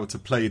you how to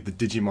play the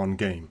Digimon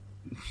game.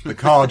 The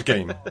card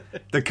game.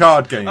 The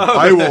card game.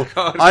 I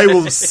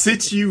will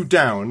sit you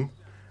down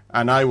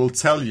and I will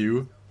tell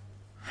you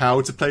how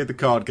to play the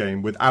card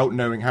game without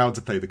knowing how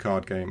to play the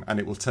card game, and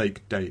it will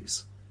take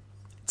days.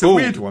 It's a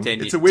weird one.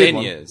 It's a weird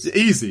one. 10 years.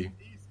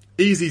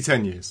 Easy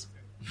 10 years.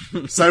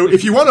 So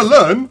if you want to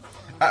learn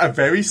at a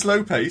very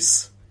slow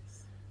pace,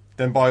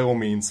 then by all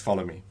means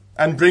follow me.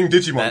 And bring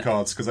Digimon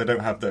cards, because I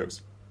don't have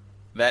those.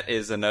 That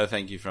is a no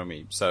thank you from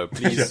me. So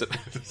please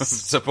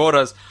support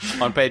us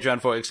on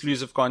Patreon for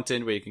exclusive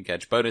content where you can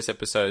catch bonus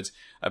episodes,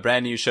 a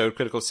brand new show,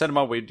 Critical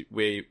Cinema,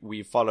 where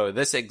we follow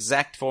this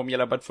exact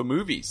formula but for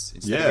movies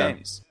instead of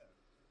games.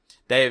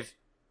 Dave,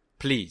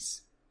 please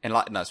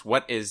enlighten us.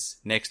 What is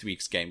next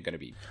week's game going to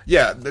be?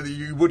 Yeah,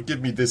 you would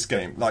give me this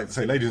game. Like,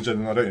 say, ladies and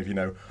gentlemen, I don't know if you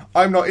know,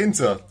 I'm not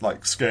into,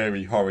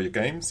 scary horror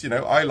games.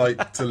 I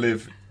like to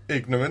live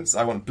ignorance.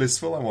 I want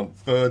blissful. I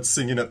want birds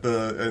singing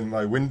in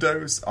my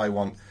windows. I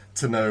want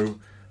to know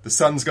the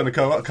sun's going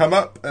to come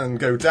up and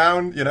go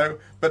down,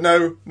 But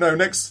no,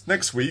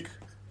 next week,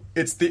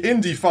 it's the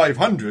Indie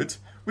 500,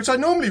 which I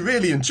normally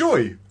really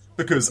enjoy,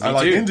 because I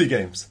like indie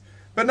games.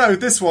 But no,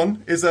 this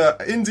one is a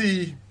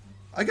indie,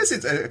 I guess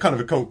it's a kind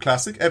of a cult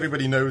classic.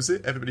 Everybody knows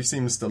it. Everybody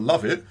seems to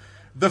love it.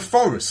 The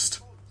Forest.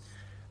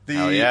 I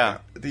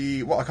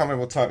can't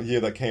remember what year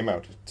that came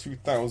out.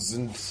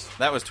 2000.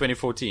 That was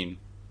 2014.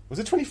 Was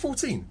it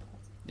 2014?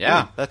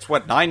 Yeah, that's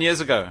 9 years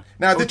ago.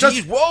 Now,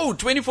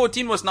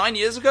 2014 was 9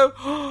 years ago?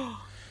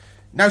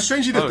 Now,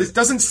 strangely enough, this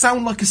doesn't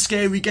sound like a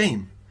scary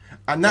game.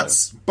 And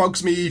that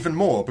bugs me even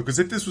more, because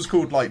if this was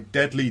called,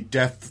 Deadly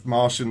Death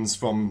Martians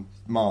from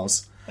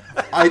Mars,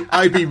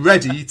 I'd be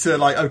ready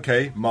to,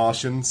 okay,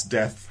 Martians,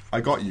 death, I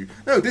got you.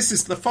 No, this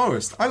is The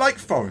Forest. I like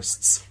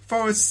forests.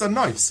 Forests are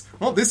nice.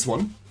 Not this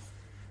one.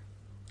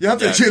 You have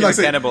to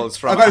cannibals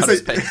from outer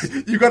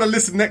space. You got to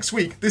listen next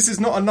week. This is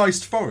not a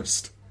nice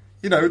forest.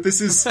 This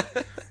is...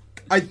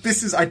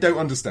 I don't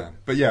understand.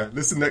 But yeah,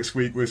 listen next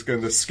week. We're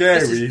going to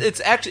scary.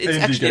 It's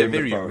actually a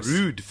very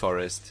rude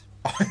forest.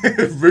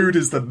 Rude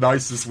is the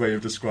nicest way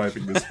of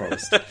describing this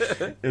forest.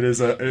 It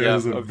is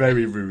a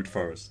very rude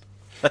forest.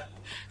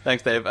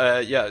 Thanks, Dave.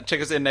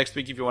 Check us in next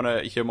week if you want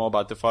to hear more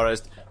about the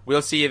forest.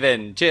 We'll see you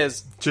then.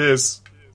 Cheers. Cheers.